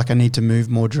 I feel like I need to move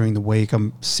more during the week.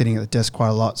 I'm sitting at the desk quite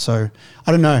a lot. So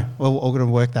I don't know. We're going to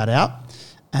work that out.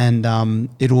 And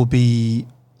it will be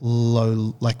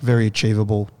low, like very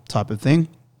achievable type of thing.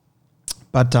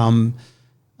 But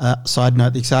side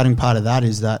note, the exciting part of that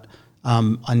is that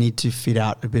I need to fit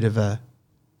out a bit of a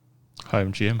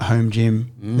home gym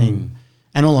thing.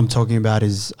 And all I'm talking about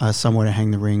is somewhere to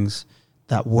hang the rings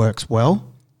that works well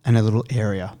and a little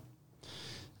area,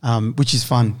 which is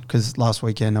fun because last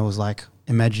weekend I was like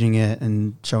imagining it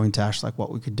and showing Tash like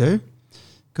what we could do.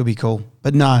 Could be cool.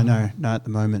 But no, at the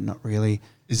moment, not really.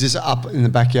 Is this up in the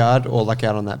backyard or like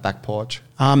out on that back porch?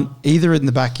 Either in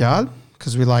the backyard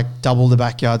because we like double the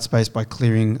backyard space by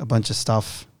clearing a bunch of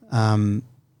stuff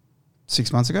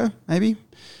 6 months ago, maybe.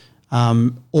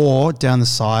 Or down the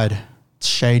side, it's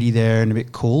shady there and a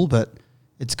bit cool, but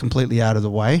it's completely out of the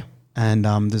way. And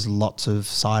there's lots of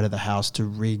side of the house to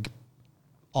rig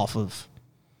off of.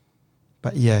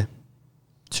 But yeah,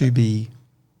 to be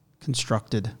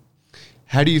constructed.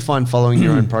 How do you find following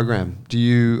your own program? Do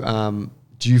you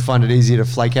find it easier to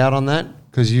flake out on that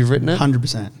because you've written it?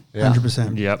 100%. Yeah.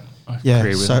 100%. Yep. I Yeah, agree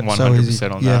with so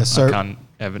 100% on yeah, that. so-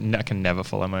 I can never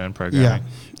follow my own programming. Yeah.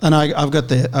 And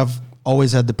I've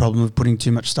always had the problem of putting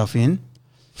too much stuff in.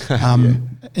 And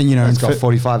you know, It's got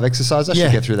 45 exercises. I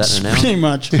should get through that in an hour. Pretty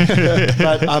much.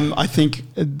 But I think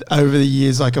over the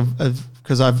years, like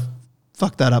because I've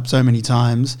fucked that up so many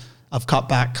times, I've cut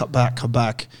back,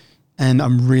 and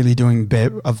I'm really doing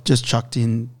I've just chucked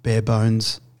in bare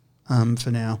bones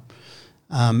for now,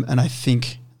 and I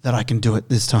think that I can do it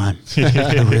this time.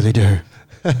 I really do.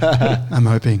 I'm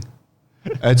hoping.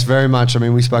 It's very much. I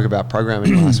mean, we spoke about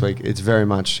programming last week. It's very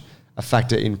much a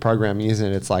factor in programming, isn't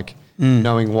it? It's like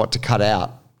knowing what to cut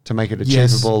out to make it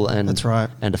achievable and that's right.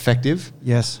 and effective.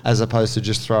 Yes. As opposed to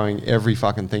just throwing every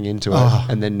fucking thing into Oh.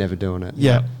 it and then never doing it.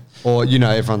 Yeah. Or, you know,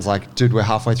 everyone's like, dude, we're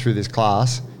halfway through this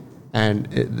class and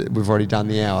we've already done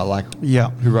the hour. Like,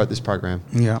 Yeah. who wrote this program?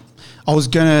 Yeah. I was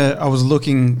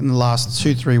looking in the last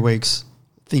 2-3 weeks,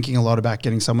 thinking a lot about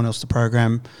getting someone else to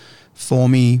program for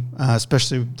me,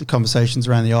 especially with the conversations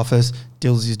around the office.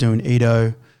 Dills is doing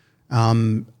Edo.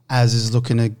 Az is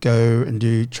looking to go and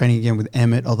do training again with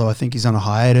Emmett, although I think he's on a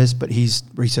hiatus, but he's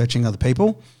researching other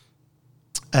people.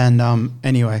 And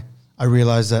anyway, I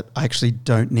realized that I actually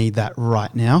don't need that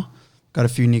right now. Got a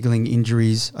few niggling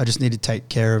injuries. I just need to take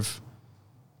care of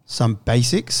some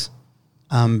basics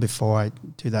before I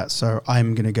do that. So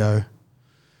I'm going to go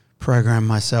program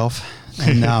myself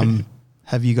and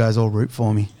have you guys all root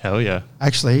for me. Hell yeah.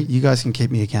 Actually, you guys can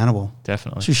keep me accountable.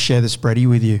 Definitely. Just share the spready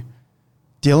with you.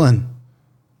 Dylan,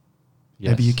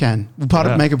 Yes. maybe you can.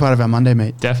 We'll make it part of our Monday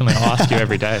meet. Definitely. I'll ask you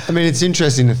every day. I mean, it's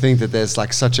interesting to think that there's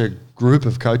like such a group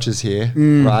of coaches here,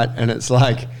 right? And it's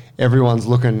like everyone's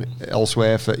looking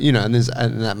elsewhere for, you know, and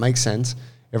that makes sense.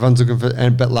 Everyone's looking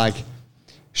for, but like,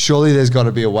 surely there's got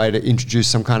to be a way to introduce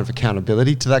some kind of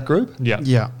accountability to that group. Yeah.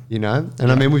 Yeah. You know?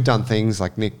 And I mean, we've done things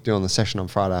like Nick doing the session on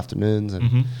Friday afternoons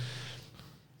and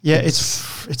Yeah,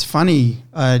 it's funny.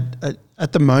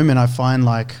 At the moment, I find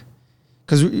like,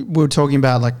 because we were talking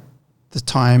about like the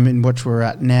time in which we're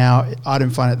at now, I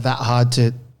don't find it that hard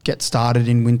to get started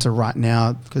in winter right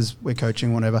now because we're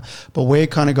coaching, whatever. But we're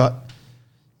kind of got,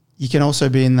 you can also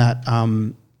be in that,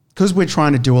 because we're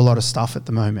trying to do a lot of stuff at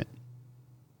the moment,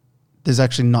 there's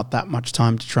actually not that much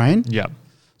time to train. Yeah.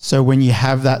 So when you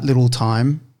have that little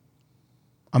time,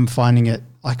 I'm finding it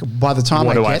like by the time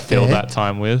What do I get fill there, that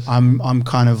time with? I'm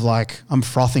kind of like, I'm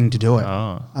frothing to do it.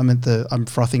 Oh. I'm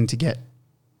frothing to get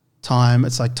time.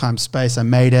 It's like time, space. I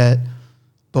made it.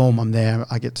 Boom, I'm there.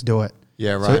 I get to do it.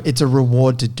 yeah, So right. it's a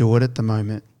reward to do it at the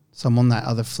moment. So I'm on that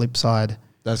other flip side,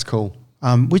 That's cool.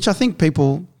 which I think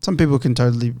some people can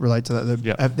totally relate to that. They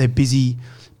Yep. have their busy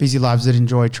lives that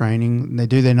enjoy training. And they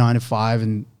do their 9 to 5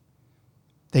 and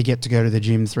they get to go to the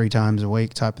gym 3 times a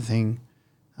week type of thing.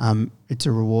 It's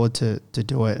a reward to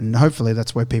do it. And hopefully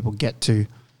that's where people get to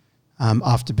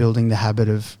after building the habit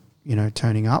of, you know,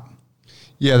 turning up.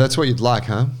 Yeah, that's what you'd like,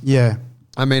 huh? Yeah.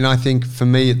 I mean, I think for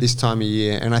me at this time of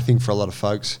year, and I think for a lot of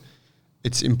folks,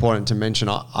 it's important to mention,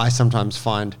 I sometimes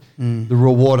find the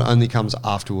reward only comes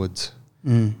afterwards.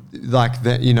 Like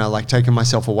that, you know, like taking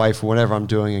myself away from whatever I'm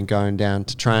doing and going down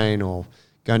to train or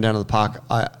going down to the park.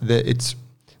 It's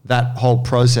that whole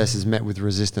process is met with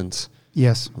resistance.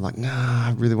 Yes. I'm like, nah,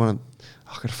 I really want to.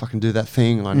 I got to fucking do that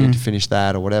thing. I need to finish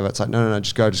that or whatever. It's like, no,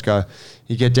 just go.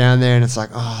 You get down there and it's like,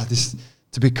 oh, this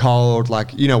it's a bit cold.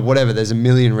 Like, you know, whatever. There's a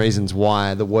million reasons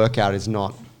why the workout is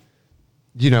not,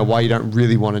 you know, why you don't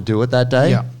really want to do it that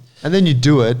day. Yeah. And then you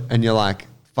do it and you're like,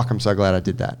 fuck, I'm so glad I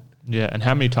did that. Yeah. And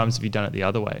how many times have you done it the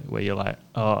other way where you're like,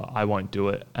 oh, I won't do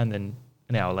it. And then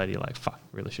an hour later, you're like, fuck,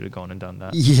 really should have gone and done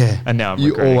that. Yeah. And now I'm You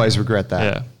regretting always it. regret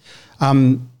that.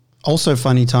 Yeah. Also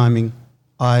funny timing.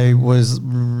 I was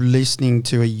listening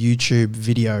to a YouTube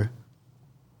video.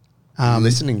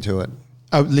 Listening to it.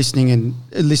 Listening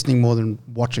more than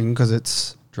watching because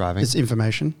it's Driving. It's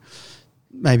information,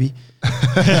 maybe.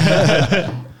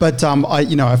 But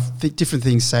I've different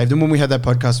things saved. And when we had that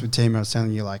podcast with Tim, I was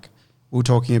telling you like we were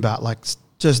talking about like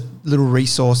just little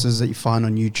resources that you find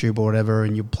on YouTube or whatever,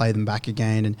 and you play them back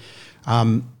again.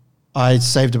 And I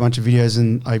saved a bunch of videos,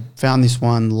 and I found this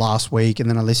one last week, and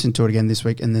then I listened to it again this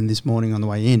week, and then this morning on the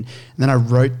way in, and then I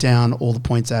wrote down all the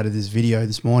points out of this video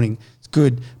this morning. It's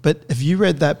good. But have you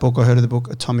read that book or heard of the book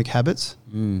Atomic Habits?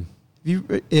 Mm. Have you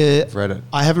I've read it.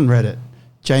 I haven't read it.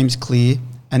 James Clear,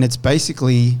 and it's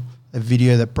basically a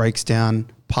video that breaks down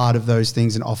part of those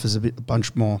things and offers a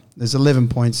bunch more. There's 11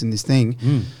 points in this thing,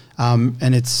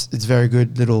 and it's very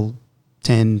good. Little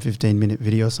 10, 15-minute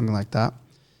video, something like that.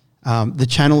 The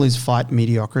channel is Fight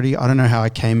Mediocrity. I don't know how I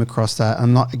came across that.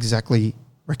 I'm not exactly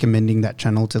recommending that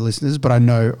channel to listeners, but I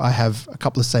know I have a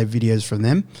couple of saved videos from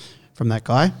that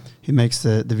guy who makes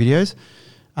the videos.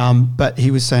 But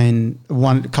he was saying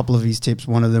a couple of his tips.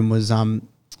 One of them was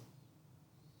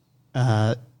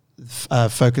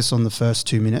focus on the first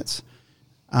 2 minutes,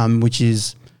 which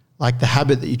is like the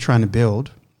habit that you're trying to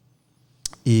build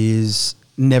is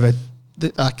never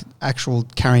like actual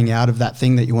carrying out of that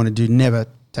thing that you want to do never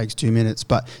takes 2 minutes.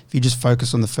 But if you just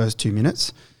focus on the first 2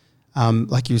 minutes,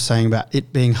 like you were saying about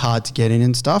it being hard to get in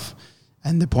and stuff,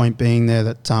 and the point being there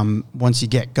that once you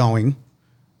get going,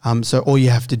 so all you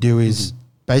have to do is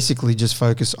basically just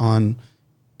focus on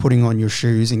putting on your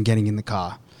shoes and getting in the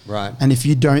car. Right. And if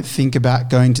you don't think about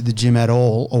going to the gym at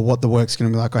all or what the work's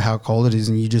going to be like or how cold it is,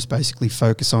 and you just basically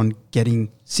focus on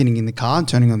sitting in the car and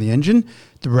turning on the engine,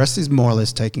 the rest is more or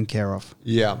less taken care of.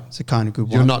 Yeah. It's a kind of good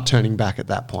one. You're not turning back at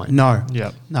that point. No.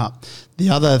 Yeah. No.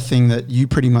 The other thing that you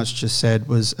pretty much just said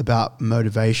was about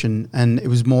motivation, and it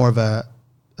was more of a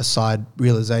side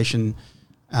realization.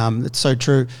 It's so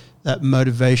true that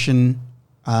motivation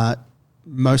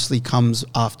mostly comes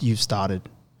after you've started.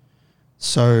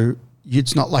 So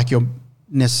it's not like you're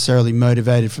necessarily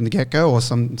motivated from the get-go, or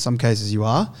in some cases you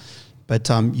are, but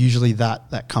usually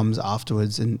that comes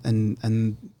afterwards,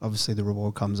 and obviously the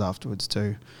reward comes afterwards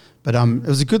too. But it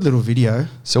was a good little video.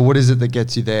 So what is it that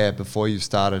gets you there before you've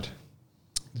started?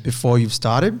 Before you've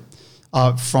started?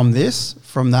 From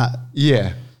that?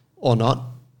 Yeah. Or not?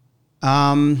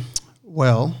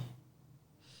 Well,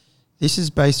 this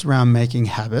is based around making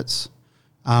habits.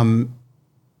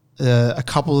 A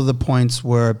couple of the points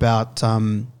were about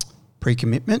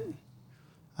pre-commitment,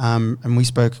 and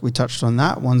we touched on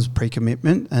that. One's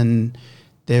pre-commitment, and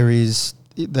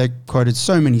they quoted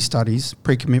so many studies.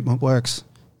 Pre-commitment works.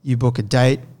 You book a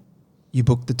date, you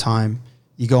book the time,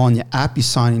 you go on your app, you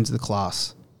sign into the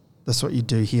class. That's what you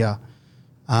do here.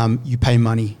 You pay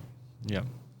money. Yeah.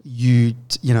 You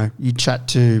chat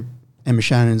to Emma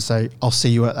Shannon and say, I'll see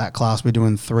you at that class. We're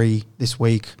doing 3 this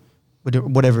week,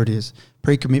 whatever it is.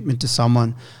 Pre-commitment to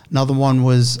someone. Another one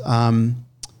was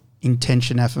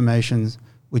intention affirmations,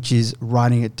 which is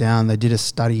writing it down. They did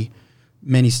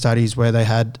many studies where they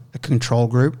had a control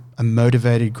group, a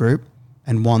motivated group,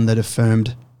 and one that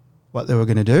affirmed what they were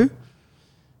going to do.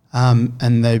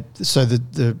 The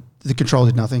control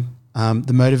did nothing.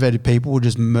 The motivated people were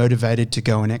just motivated to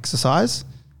go and exercise,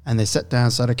 and they sat down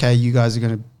and said, okay, you guys are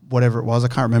going to, whatever it was, I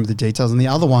can't remember the details. And the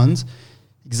other ones,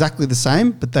 exactly the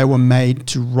same, but they were made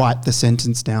to write the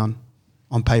sentence down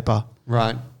on paper.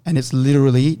 Right. And it's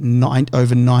literally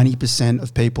over 90%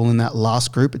 of people in that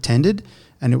last group attended,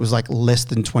 and it was like less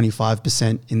than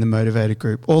 25% in the motivated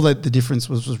group. All that the difference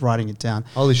was writing it down.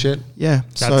 Holy shit. Yeah.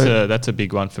 That's a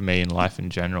big one for me in life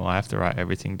in general. I have to write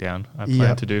everything down I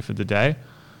plan to do for the day,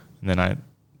 and then I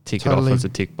tick it off as a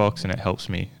tick box, and it helps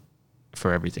me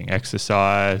for everything.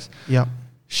 Exercise. Yeah.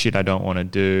 Shit I don't want to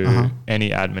do,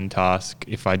 any admin task.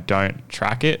 If I don't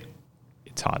track it,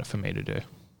 it's harder for me to do.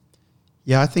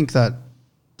 Yeah, I think that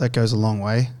goes a long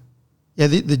way. Yeah,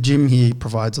 the gym here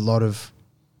provides a lot of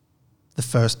the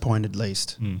first point at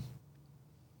least.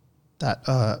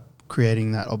 That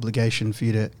creating that obligation for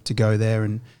you to go there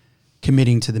and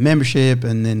committing to the membership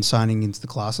and then signing into the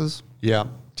classes. Yeah.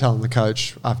 Telling the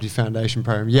coach after your foundation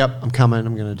program, yep, I'm coming,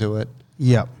 I'm going to do it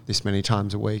Yep. this many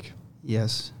times a week.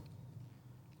 Yes.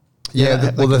 Yeah,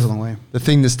 that goes a long way. the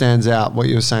thing that stands out, what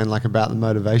you were saying, like about the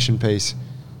motivation piece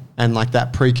and like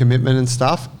that pre-commitment and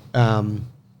stuff,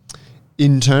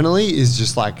 internally is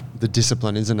just like the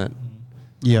discipline, isn't it?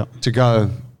 Yep. To go,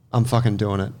 I'm fucking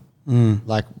doing it. Mm.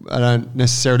 Like I don't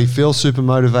necessarily feel super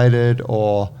motivated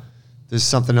or there's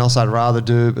something else I'd rather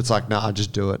do, but it's like, no, I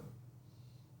just do it.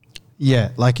 Yeah,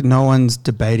 like no one's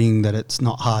debating that it's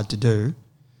not hard to do.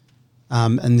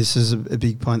 And this is a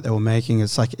big point that we're making.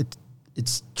 It's like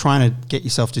it's trying to get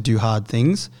yourself to do hard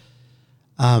things.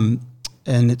 And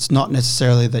it's not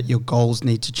necessarily that your goals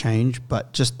need to change,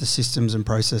 but just the systems and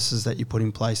processes that you put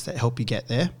in place that help you get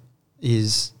there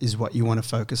is what you want to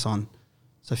focus on.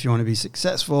 So if you want to be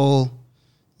successful,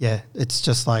 yeah, it's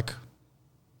just like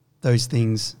those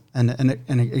things. And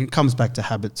it comes back to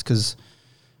habits because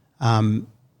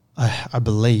I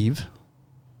believe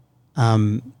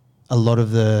a lot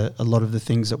of the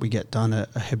things that we get done are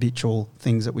habitual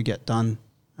things that we get done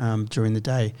during the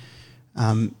day.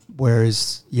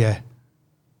 Whereas, I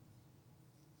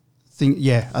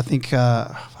think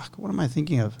what am I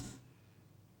thinking of?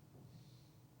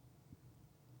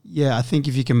 Yeah, I think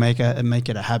if you can make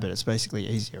it a habit, it's basically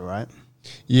easier, right?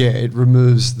 Yeah, it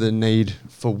removes the need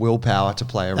for willpower to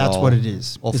play a role. That's what it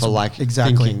is. Or It's for like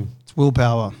exactly. thinking. It's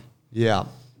willpower. Yeah.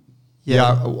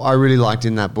 Yeah. I really liked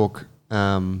in that book,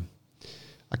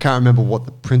 I can't remember what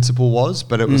the principle was,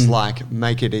 but it was like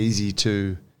make it easy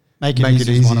to Make it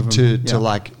easy is one of them.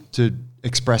 to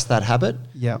express that habit.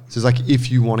 Yeah. So it's like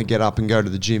if you want to get up and go to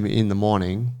the gym in the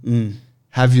morning,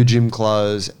 have your gym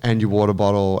clothes and your water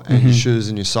bottle and your shoes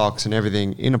and your socks and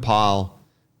everything in a pile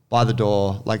by the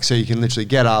door, like so you can literally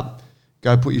get up,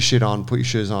 go put your shit on, put your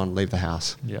shoes on, leave the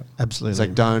house. Yeah. Absolutely. It's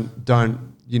like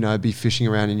don't be fishing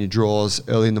around in your drawers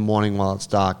early in the morning while it's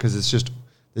dark because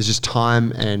there's just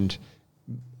time and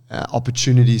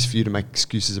opportunities for you to make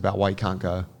excuses about why you can't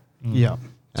go. Yeah.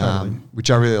 Totally.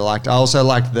 Which I really liked. I also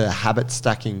liked the habit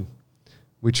stacking,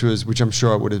 which I'm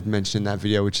sure I would have mentioned in that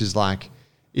video, which is like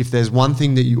if there's one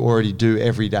thing that you already do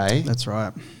every day That's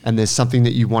right. and there's something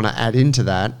that you want to add into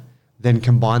that, then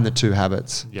combine the two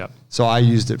habits. Yep. So I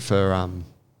used it for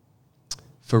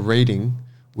reading,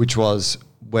 which was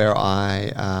where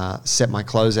I set my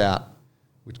clothes out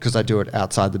because I do it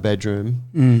outside the bedroom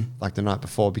like the night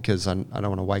before because I don't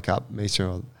want to wake up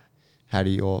Misa or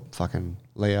Hattie or fucking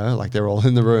Leo, like they're all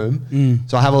in the room.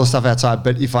 So I have all the stuff outside,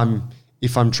 but if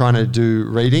I'm trying to do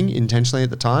reading intentionally at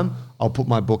the time, I'll put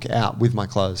my book out with my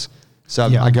clothes. So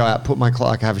Yeah. I go out,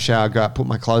 I have a shower, go out, put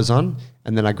my clothes on,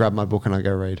 and then I grab my book and I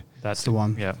go read. That's the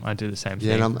one. Yeah, I do the same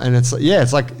Yeah, thing. and it's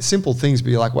like simple things,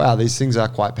 but you're like, wow, these things are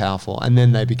quite powerful, and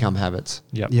then they become habits.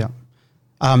 Yep. Yeah.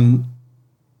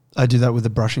 I do that with the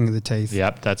brushing of the teeth.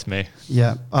 Yep, that's me.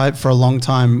 Yeah. For a long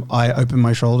time, I open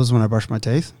my shoulders when I brush my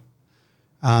teeth.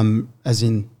 As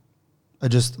in, I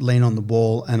just lean on the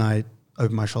wall and I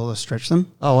open my shoulders, stretch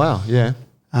them. Oh wow, yeah,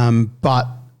 But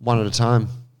one at a time.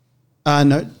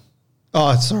 no.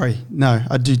 Oh, sorry. No,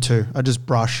 I do two. I just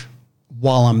brush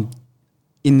while I'm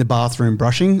in the bathroom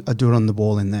brushing. I do it on the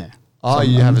wall in there. Oh, So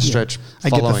you I'm- have a yeah. stretch. I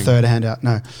get the following. third hand out.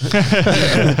 No,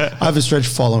 I have a stretch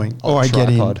following, Oh, or I get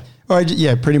in, tripod. or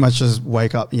I pretty much just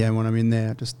wake up. Yeah, when I'm in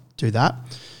there, just do that.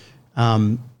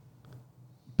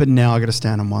 But now I got to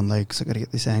stand on one leg because I got to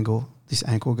get this ankle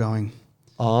going.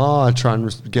 Oh, I try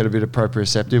and get a bit of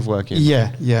proprioceptive work in.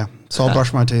 Yeah. So I'll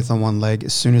brush my teeth on one leg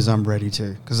as soon as I'm ready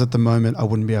to, because at the moment I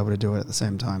wouldn't be able to do it at the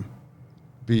same time.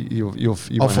 You I'll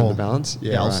won't have fall. the balance.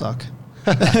 Yeah, I'll right. suck.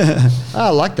 I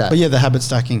like that. But yeah, the habit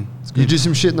stacking. It's You good. do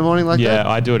some shit in the morning like Yeah, that?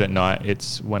 I do it at night.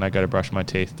 It's when I go to brush my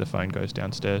teeth, the phone goes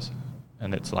downstairs,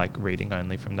 and it's like reading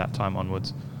only from that time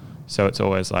onwards. So it's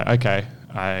always like, okay,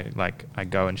 I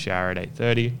go and shower at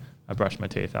 8:30. I brush my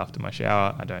teeth after my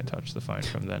shower. I don't touch the phone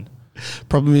from then.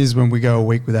 Problem is when we go a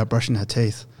week without brushing our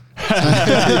teeth.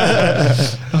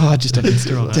 Oh, I just have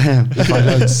Insta on. Damn. If I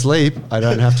don't sleep, I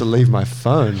don't have to leave my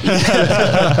phone.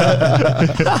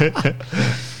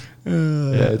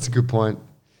 Yeah, it's a good point.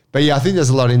 But yeah, I think there's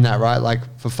a lot in that, right? Like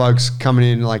for folks coming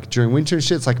in like during winter and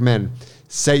shit, it's like, man,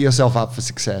 set yourself up for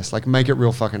success. Like make it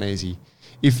real fucking easy.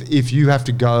 If you have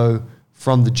to go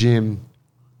from the gym,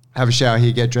 have a shower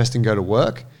here, get dressed and go to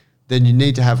work, then you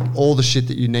need to have all the shit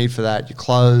that you need for that. Your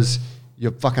clothes,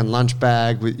 your fucking lunch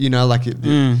bag with,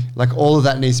 like all of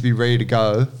that needs to be ready to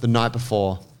go the night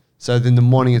before. So then the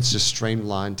morning it's just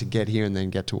streamlined to get here and then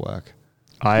get to work.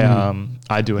 I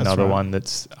do That's another right. one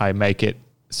I make it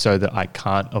so that I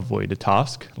can't avoid a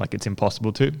task, like it's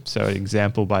impossible to. So an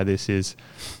example by this is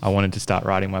I wanted to start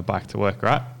riding my bike to work,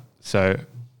 right? So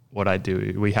what I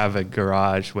do, we have a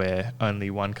garage where only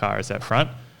one car is at front.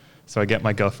 So I get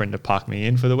my girlfriend to park me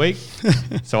in for the week.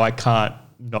 So I can't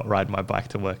not ride my bike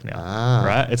to work now,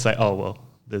 right? It's like, oh, well,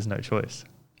 there's no choice.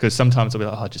 Because sometimes I'll be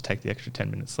like, oh, I'll just take the extra 10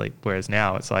 minutes sleep. Whereas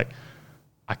now it's like,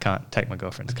 I can't take my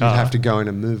girlfriend's car. You have to go in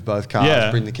and move both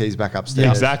cars, bring the keys back upstairs.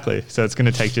 Yeah, exactly. So it's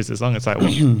going to take just as long. It's like, well,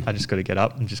 I just got to get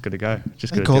up and just got to go.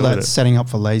 Just got They to call deal that with it. setting up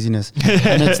for laziness.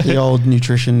 And it's the old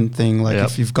nutrition thing. Like Yep.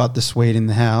 if you've got the sweet in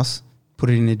the house, put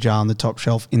it in a jar on the top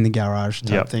shelf in the garage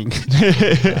type Yep. thing.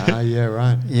 Yeah,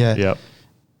 right. Yeah. Yep.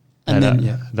 And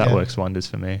then, that yeah. works wonders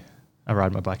for me. I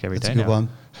ride my bike every That's day a good now. one.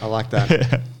 I like that.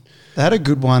 They had a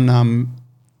good one.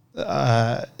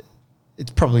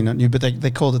 It's probably not new, but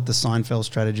they called it the Seinfeld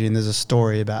strategy. And there's a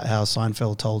story about how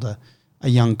Seinfeld told a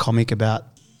young comic about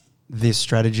this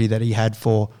strategy that he had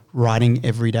for writing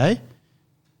every day,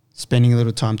 spending a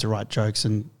little time to write jokes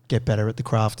and get better at the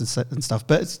craft and stuff.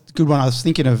 But it's a good one. I was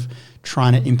thinking of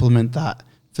trying to implement that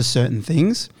for certain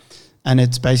things. And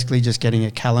it's basically just getting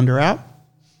a calendar out.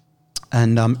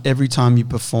 And every time you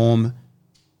perform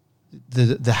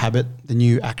the habit, the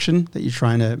new action that you're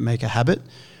trying to make a habit,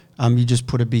 you just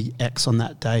put a big X on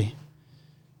that day.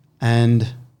 And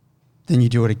then you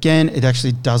do it again. It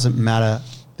actually doesn't matter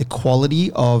the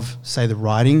quality of, say, the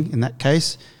writing in that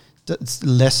case. It's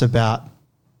less about,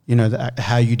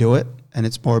 how you do it, and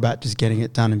it's more about just getting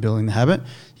it done and building the habit.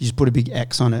 You just put a big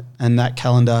X on it. And that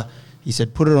calendar, he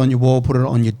said, put it on your wall, put it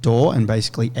on your door, and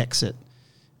basically X it.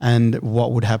 And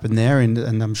what would happen there, and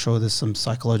I'm sure there's some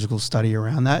psychological study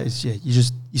around that, is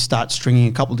you start stringing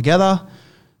a couple together,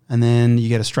 and then you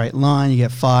get a straight line, you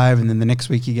get 5, and then the next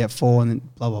week you get 4, and then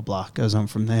blah, blah, blah, goes on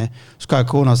from there. It's quite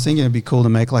cool, and I was thinking it'd be cool to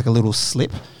make like a little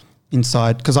slip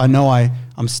inside, because I know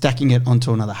I'm stacking it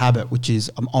onto another habit, which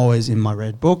is I'm always in my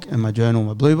red book and my journal,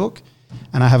 my blue book,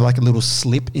 and I have like a little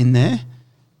slip in there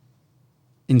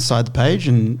inside the page,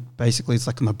 and basically it's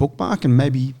like my bookmark, and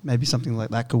maybe something like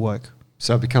that could work.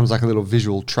 So it becomes like a little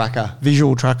visual tracker.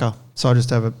 Visual tracker. So I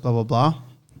just have a blah, blah, blah.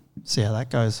 See how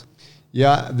that goes.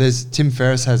 Yeah, Tim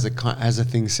Ferriss has a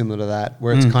thing similar to that,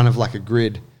 where it's kind of like a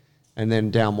grid, and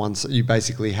then down one, you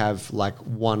basically have like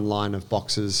one line of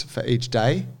boxes for each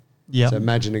day. Yeah. So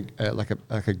imagine like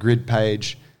a grid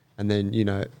page, and then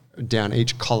down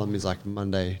each column is like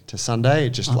Monday to Sunday,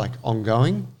 just like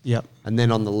ongoing. Yep. And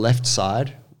then on the left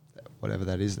side, whatever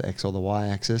that is, the X or the Y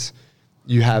axis,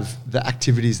 you have the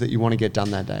activities that you want to get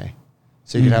done that day.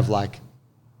 So you could have like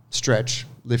stretch,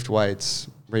 lift weights,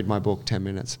 read my book 10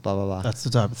 minutes, blah, blah, blah. That's the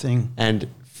type of thing. And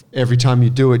every time you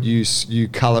do it, you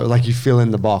color, like you fill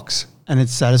in the box. And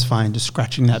it's satisfying just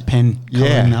scratching that pen,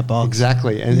 coloring that box.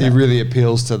 Exactly. And it really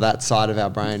appeals to that side of our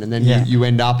brain. And then you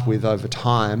end up with, over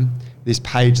time, this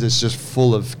page that's just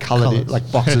full of colored, like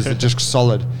boxes that are just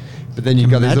solid. But then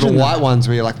you've got these little white ones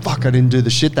where you're like, fuck, I didn't do the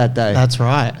shit that day. That's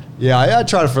right. Yeah, I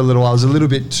tried it for a little while. It was a little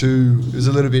bit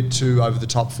too over the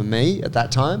top for me at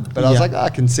that time. But I was like, I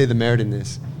can see the merit in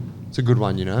this. It's a good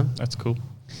one, That's cool.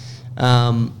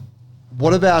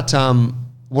 What about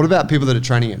people that are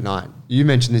training at night? You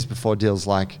mentioned this before, Dills,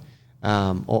 like,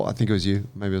 or I think it was you,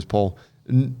 maybe it was Paul,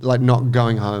 like not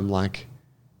going home, like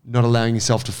not allowing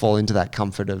yourself to fall into that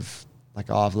comfort of like,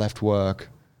 oh, I've left work,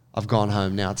 I've gone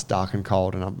home, now it's dark and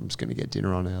cold, and I'm just going to get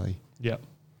dinner on early. Yeah.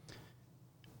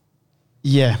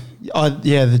 Yeah.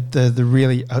 The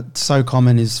really so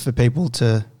common is for people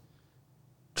to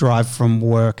drive from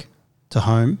work to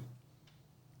home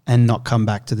and not come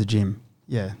back to the gym.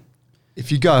 Yeah. If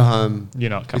you go home, You're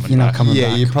not coming you're not back. coming- yeah,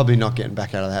 back. you're probably not getting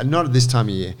back out of that. Not at this time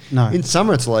of year. No. In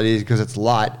summer, it's a lot easier because it's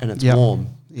light and it's Yep. warm.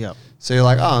 Yep. So you're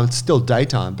like, oh, it's still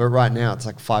daytime, but right now it's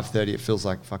like 5:30. It feels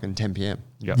like fucking 10 p.m.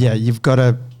 Yep. Yeah, you've got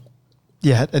to.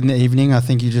 Yeah, in the evening, I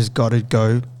think you just got to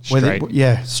go Straight.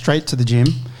 straight to the gym,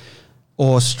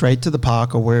 or straight to the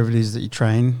park, or wherever it is that you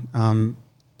train.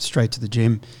 Straight to the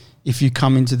gym. If you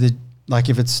come into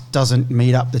if it doesn't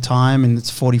meet up the time and it's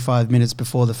 45 minutes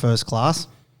before the first class,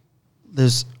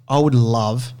 I would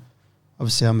love.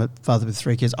 Obviously, I'm a father with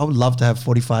 3 kids. I would love to have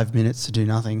 45 minutes to do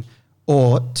nothing,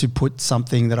 or to put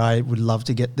something that I would love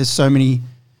to get. There's so many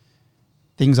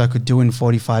things I could do in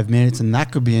 45 minutes, and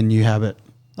that could be a new habit.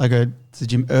 I go to the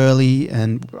gym early,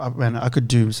 and I could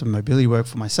do some mobility work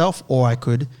for myself, or I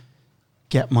could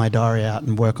get my diary out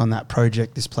and work on that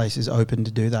project. This place is open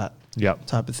to do that Yep.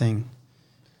 type of thing.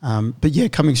 But yeah,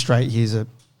 coming straight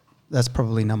that's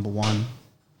probably number one.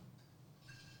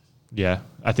 Yeah,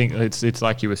 I think it's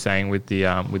like you were saying with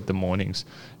the mornings.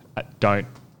 Don't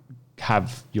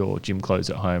have your gym clothes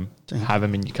at home. Have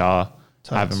them in your car.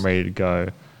 Have them ready to go.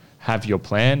 Have your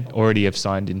plan. Already have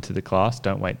signed into the class.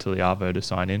 Don't wait till the Arvo to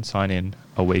sign in. Sign in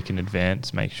a week in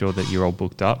advance. Make sure that you're all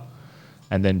booked up,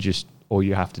 and then just all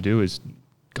you have to do is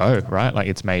go, right? Like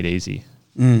it's made easy.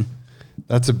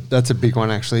 That's a big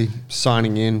one actually.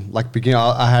 Signing in, like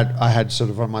I had sort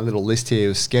of on my little list here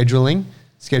was scheduling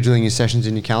your sessions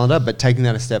in your calendar, but taking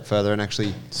that a step further and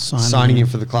actually signing in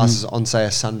for the classes on say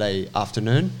a Sunday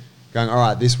afternoon, going, all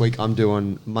right, this week I'm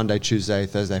doing Monday, Tuesday,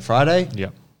 Thursday, Friday.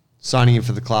 Yep. Signing in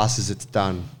for the classes, it's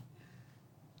done.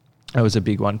 That was a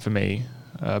big one for me.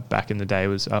 Back in the day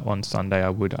was on Sunday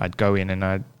I'd go in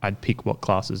and I'd pick what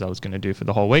classes I was going to do for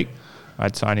the whole week.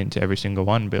 I'd sign into every single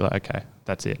one and be like, okay,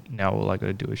 that's it. Now all I got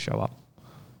to do is show up.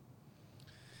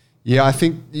 Yeah, I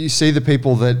think you see the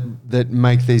people that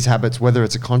make these habits, whether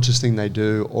it's a conscious thing they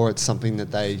do or it's something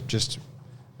that they just,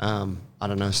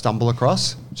 stumble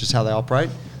across, just how they operate.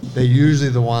 They're usually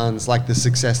the ones like the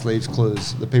success leaves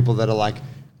clues, the people that are like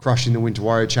crushing the Winter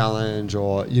Warrior Challenge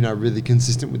or, really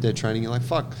consistent with their training. You're like,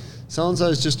 fuck,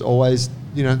 so-and-so's just always,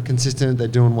 consistent, they're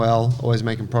doing well, always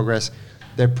making progress.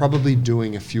 They're probably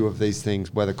doing a few of these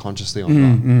things, whether consciously or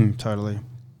not. Totally.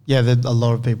 Yeah, a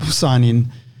lot of people sign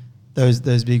in those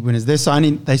big winners. They sign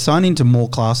into more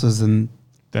classes than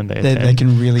they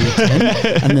can really attend,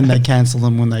 and then they cancel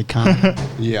them when they can't.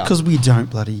 Yeah, because we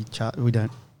don't we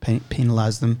don't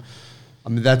penalize them. I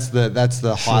mean, that's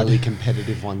the highly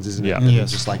competitive ones, isn't it? Yeah, They're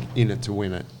just like in it to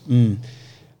win it.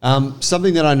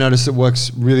 Something that I noticed that works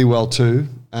really well too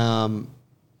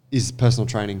is personal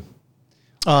training.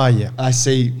 Oh yeah, I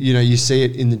see. You see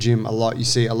it in the gym a lot. You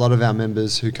see a lot of our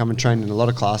members who come and train in a lot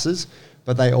of classes,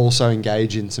 but they also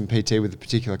engage in some PT with a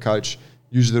particular coach,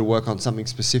 usually to work on something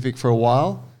specific for a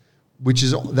while, which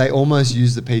is they almost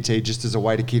use the PT just as a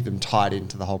way to keep them tied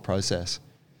into the whole process.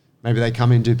 Maybe they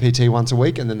come in and do PT once a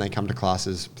week and then they come to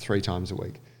classes 3 times a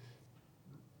week.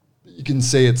 You can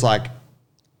see it's like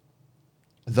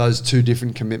those two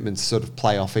different commitments sort of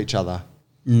play off each other,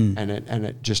 and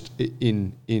it just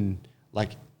in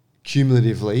like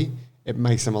cumulatively it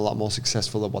makes them a lot more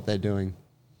successful at what they're doing.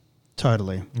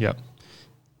 Totally. Yep.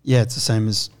 Yeah, it's the same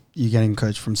as you getting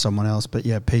coached from someone else. But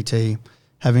yeah, PT,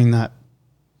 having that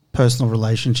personal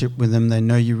relationship with them, they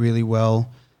know you really well.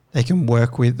 They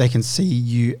can see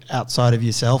you outside of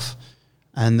yourself,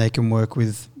 and they can work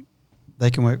with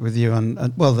you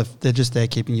on, they're just there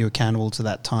keeping you accountable to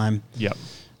that time. Yep.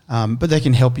 But they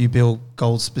can help you build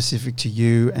goals specific to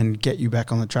you and get you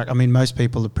back on the track. I mean, most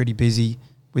people are pretty busy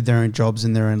with their own jobs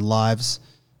and their own lives.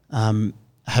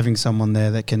 Having someone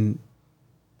there that can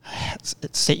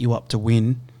set you up to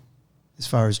win as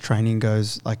far as training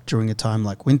goes, like during a time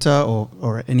like winter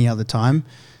or any other time,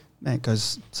 man, it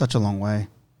goes such a long way.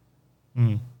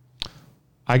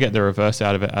 I get the reverse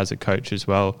out of it as a coach as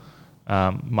well.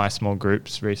 My small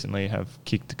groups recently have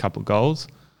kicked a couple goals.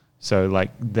 So like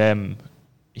them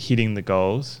hitting the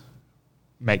goals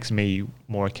makes me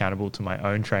more accountable to my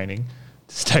own training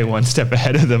to stay one step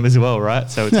ahead of them as well, right?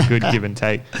 So it's a good give and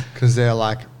take. Because they're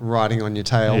like riding on your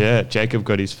tail. Yeah, Jacob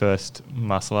got his first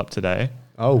muscle up today.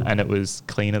 Oh. And it was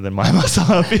cleaner than my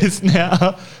muscle up is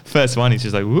now. First one, he's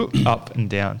just like whoop, up and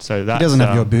down. So that he doesn't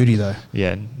have your booty though.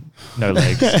 Yeah, no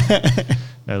legs.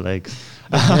 No legs.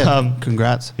 Yeah,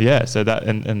 congrats. Yeah, so that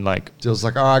and like Jill's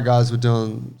like, all right guys, we're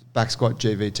doing back squat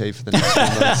GVT for the next 1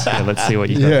 month. Yeah, let's see what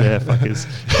you got there, fuckers.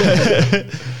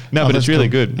 No, but it's really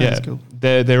cool. good. Yeah, cool.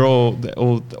 They're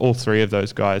all 3 of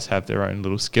those guys have their own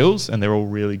little skills, and they're all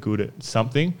really good at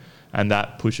something, and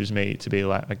that pushes me to be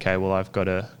like, okay, well, I've got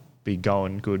to be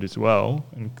going good as well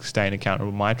and staying accountable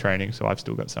with my training, so I've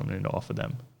still got something to offer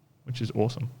them, which is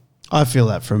awesome. I feel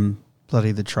that from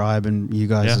bloody the tribe and you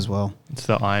guys as well. It's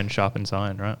the iron sharpens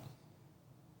iron, right?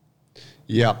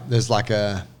 Yeah, there's like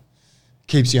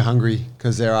keeps you hungry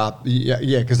because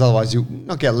because otherwise you'll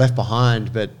not get left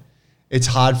behind, but it's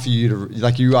hard for you to,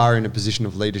 like, you are in a position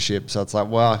of leadership, so it's like,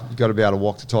 well, you've got to be able to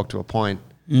walk the talk to a point.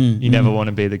 You never want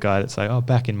to be the guy that's like, oh,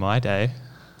 back in my day,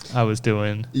 I was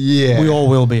doing... Yeah. We all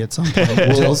will be at some point.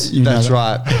 That's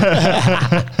right.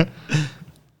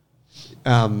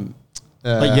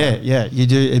 But yeah, you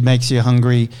do. It makes you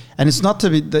hungry, and it's not to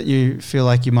be that you feel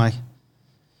like you might.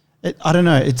 I don't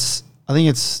know. I think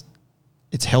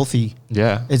it's healthy.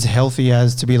 Yeah, it's healthy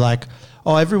as to be like,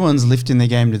 oh, everyone's lifting their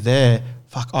game to there.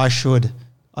 Fuck, I should.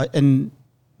 And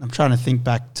I'm trying to think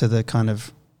back to the kind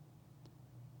of,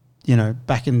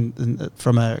 back in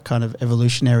from a kind of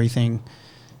evolutionary thing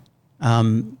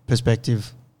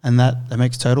perspective, and that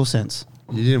makes total sense.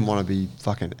 You didn't want to be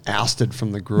fucking ousted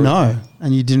from the group. No,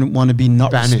 and you didn't want to be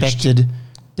not banished. respected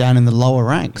down in the lower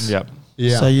ranks. Yep.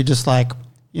 Yeah. So you're just like,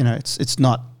 it's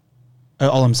not.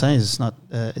 All I'm saying is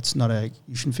it's not a.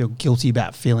 You shouldn't feel guilty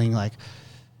about feeling like,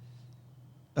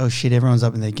 oh shit, everyone's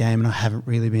up in their game and I haven't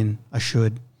really been. I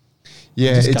should.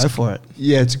 Yeah, just go for it.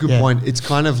 Yeah, it's a good point. It's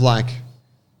kind of like,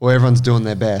 well, everyone's doing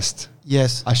their best.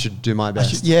 Yes. I should do my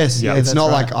best. Yes. Yeah. Yeah, It's that's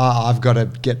not right. like I've got to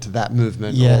get to that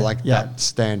movement Yeah, or like yeah. that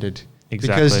standard.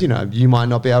 Exactly. Because, you know, you might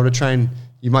not be able to train.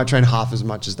 You might train half as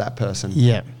much as that person.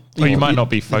 Yeah. Or you might not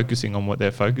be focusing on what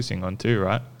they're focusing on too,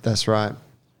 right? That's right.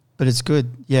 But it's good.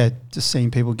 Yeah. Just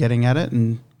seeing people getting at it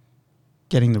and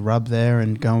getting the rub there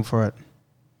and going for it,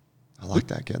 I like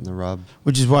that, getting the rub.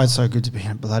 which is why it's so good to be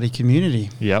in a bloody community.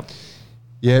 Yep.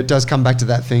 Yeah, it does come back to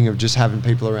that thing of just having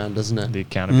people around, doesn't it? The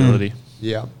accountability.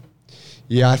 Yeah.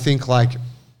 Yeah, I think like,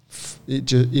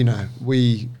 you know,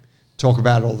 we talk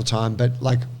about it all the time, but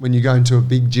like when you go into a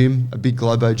big gym, a big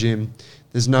Globo gym,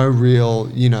 there's no real,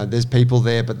 you know, there's people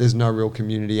there, but there's no real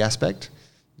community aspect.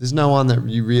 There's no one that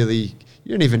you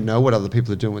don't even know what other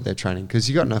people are doing with their training because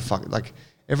you got no like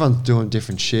everyone's doing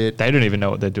different shit. They don't even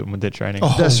know what they're doing with their training.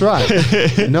 Oh. That's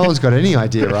right. No one's got any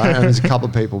idea, right? And there's a couple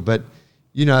of people, but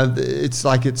you know, it's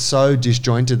like it's so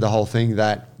disjointed, the whole thing,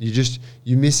 that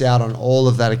you miss out on all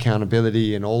of that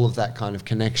accountability and all of that kind of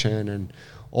connection and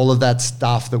all of that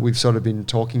stuff that we've sort of been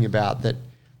talking about that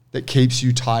keeps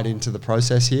you tied into the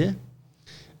process here.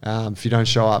 If you don't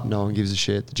show up, no one gives a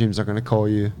shit. The gym's not going to call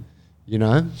you. You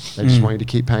know, they just want you to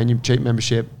keep paying your cheap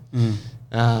membership.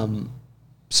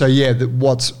 So yeah,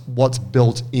 what's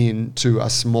built into a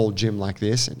small gym like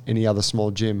this and any other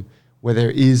small gym where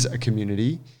there is a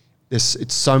community,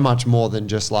 it's so much more than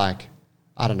just like,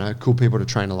 I don't know, cool people to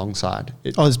train alongside.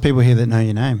 There's people here that know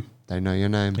your name. They know your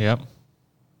name. Yep.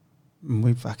 And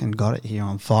we fucking got it here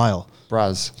on file.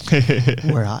 Bruz.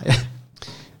 Where are you?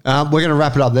 We're going to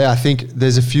wrap it up there. I think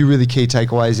there's a few really key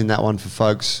takeaways in that one for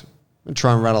folks. I'm going to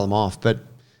try and rattle them off, but a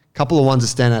couple of ones that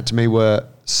stand out to me were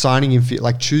signing in,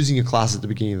 like choosing your class at the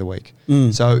beginning of the week.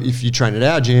 So if you train at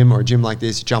our gym or a gym like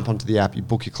this, you jump onto the app, you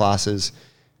book your classes,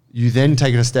 you then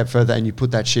take it a step further and you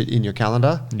put that shit in your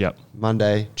calendar. Yep.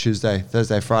 Monday, Tuesday,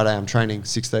 Thursday, Friday, I'm training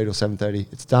 6:30 or 7:30.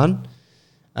 It's done.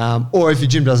 Or if your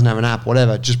gym doesn't have an app,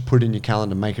 whatever, just put it in your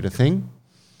calendar, make it a thing.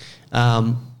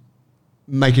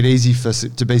 Make it easy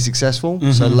to be successful.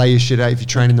 So lay your shit out if you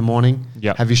train in the morning.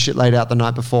 Yep. Have your shit laid out the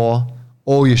night before.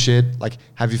 All your shit, like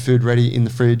have your food ready in the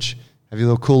fridge. Have your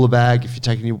little cooler bag if you're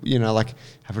taking your, you know, like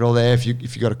have it all there. If you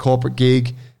got a corporate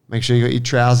gig, make sure you got your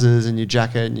trousers and your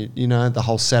jacket and you know the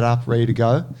whole setup ready to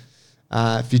go.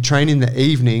 If you train in the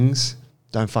evenings,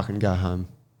 don't fucking go home.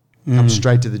 Come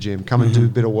straight to the gym. Come and do a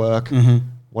bit of work,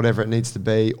 whatever it needs to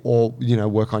be, or you know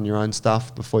work on your own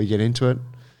stuff before you get into it.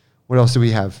 What else do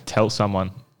we have? Tell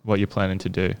someone what you're planning to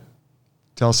do.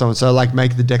 Tell someone. So like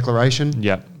make the declaration.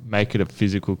 Yep. Make it a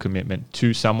physical commitment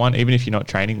to someone, even if you're not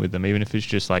training with them, even if it's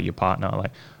just like your partner,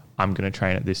 like I'm going to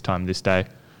train at this time, this day,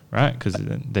 right? Because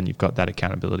then you've got that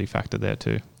accountability factor there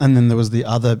too. And then there was the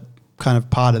other kind of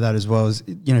part of that as well is,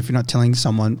 you know, if you're not telling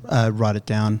someone, write it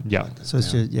down. Yeah. So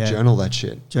it's just, Journal that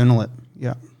shit. Journal it.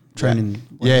 Yeah. Training.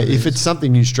 Yeah, if it's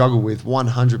something you struggle with,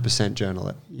 100% journal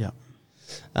it. Yeah.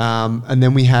 And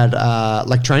then we had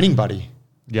like Training Buddy,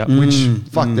 Yeah. which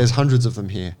there's hundreds of them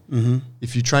here.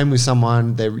 If you train with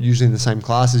someone, they're usually in the same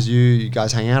class as you. You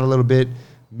guys hang out a little bit.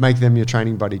 Make them your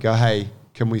training buddy. Go, hey,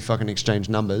 can we fucking exchange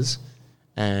numbers?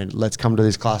 And let's come to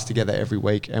this class together every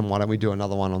week. And why don't we do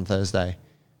another one on Thursday?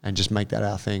 And just make that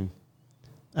our thing.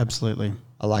 Absolutely.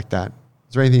 I like that.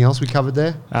 Is there anything else we covered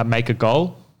there? Make a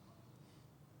goal.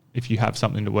 If you have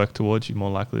something to work towards, you're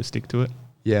more likely to stick to it.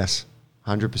 Yes,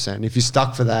 100%. And if you're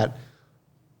stuck for that,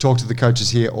 talk to the coaches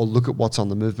here or look at what's on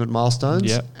the movement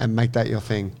milestones and make that your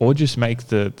thing. Or just make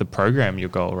the program your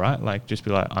goal, right? Like just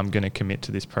be like, I'm going to commit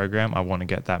to this program. I want to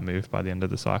get that move by the end of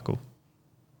the cycle.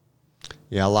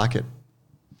 Yeah, I like it.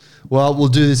 Well, we'll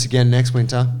do this again next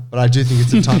winter, but I do think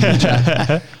it's a time to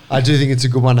chat. I do think it's a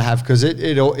good one to have because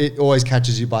it always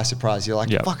catches you by surprise. You're like,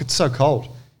 fuck, it's so cold.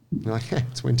 You're like,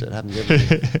 it's winter. It happens every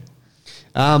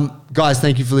year. Guys,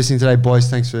 thank you for listening today, boys.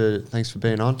 Thanks for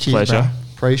being on. Cheers, pleasure.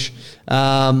 Preach.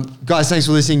 Guys, thanks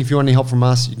for listening. If you want any help from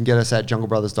us, you can get us at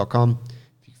junglebrothers.com.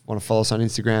 If you want to follow us on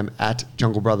Instagram at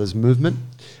Jungle Brothers Movement.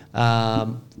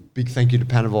 Big thank you to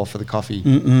Panavore for the coffee.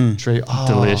 Tree. Oh,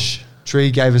 Delish.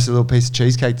 Tree gave us a little piece of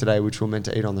cheesecake today, which we were meant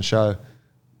to eat on the show.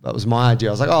 That was my idea.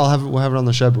 I was like, we'll have it on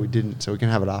the show, but we didn't, so we can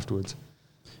have it afterwards,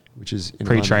 which is in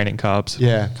pre-training carbs.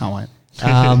 Yeah. Can't wait.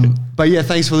 But yeah,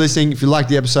 thanks for listening. If you liked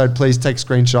the episode, please take a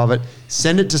screenshot of it.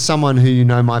 Send it to someone who you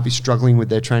know might be struggling with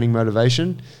their training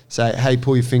motivation. Say, hey,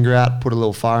 pull your finger out, put a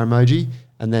little fire emoji,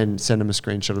 and then send them a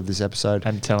screenshot of this episode.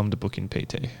 And tell them to book in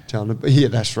PT. Tell them yeah,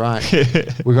 that's right.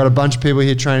 We've got a bunch of people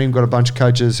here training. We've got a bunch of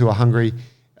coaches who are hungry.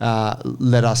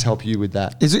 Let us help you with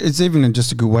that. It's even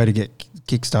just a good way to get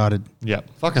kick-started. Yeah.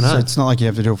 Fucking So hell. it's not like you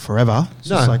have to do it forever. It's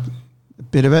No. just like a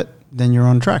bit of it, then you're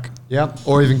on track. Yeah.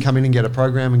 Or even come in and get a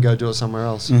program and go do it somewhere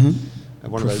else. At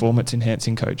one of those. Performance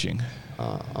enhancing coaching.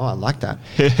 I like that.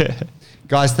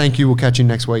 Guys, thank you. We'll catch you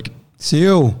next week. See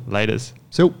you. Laters.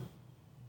 See you.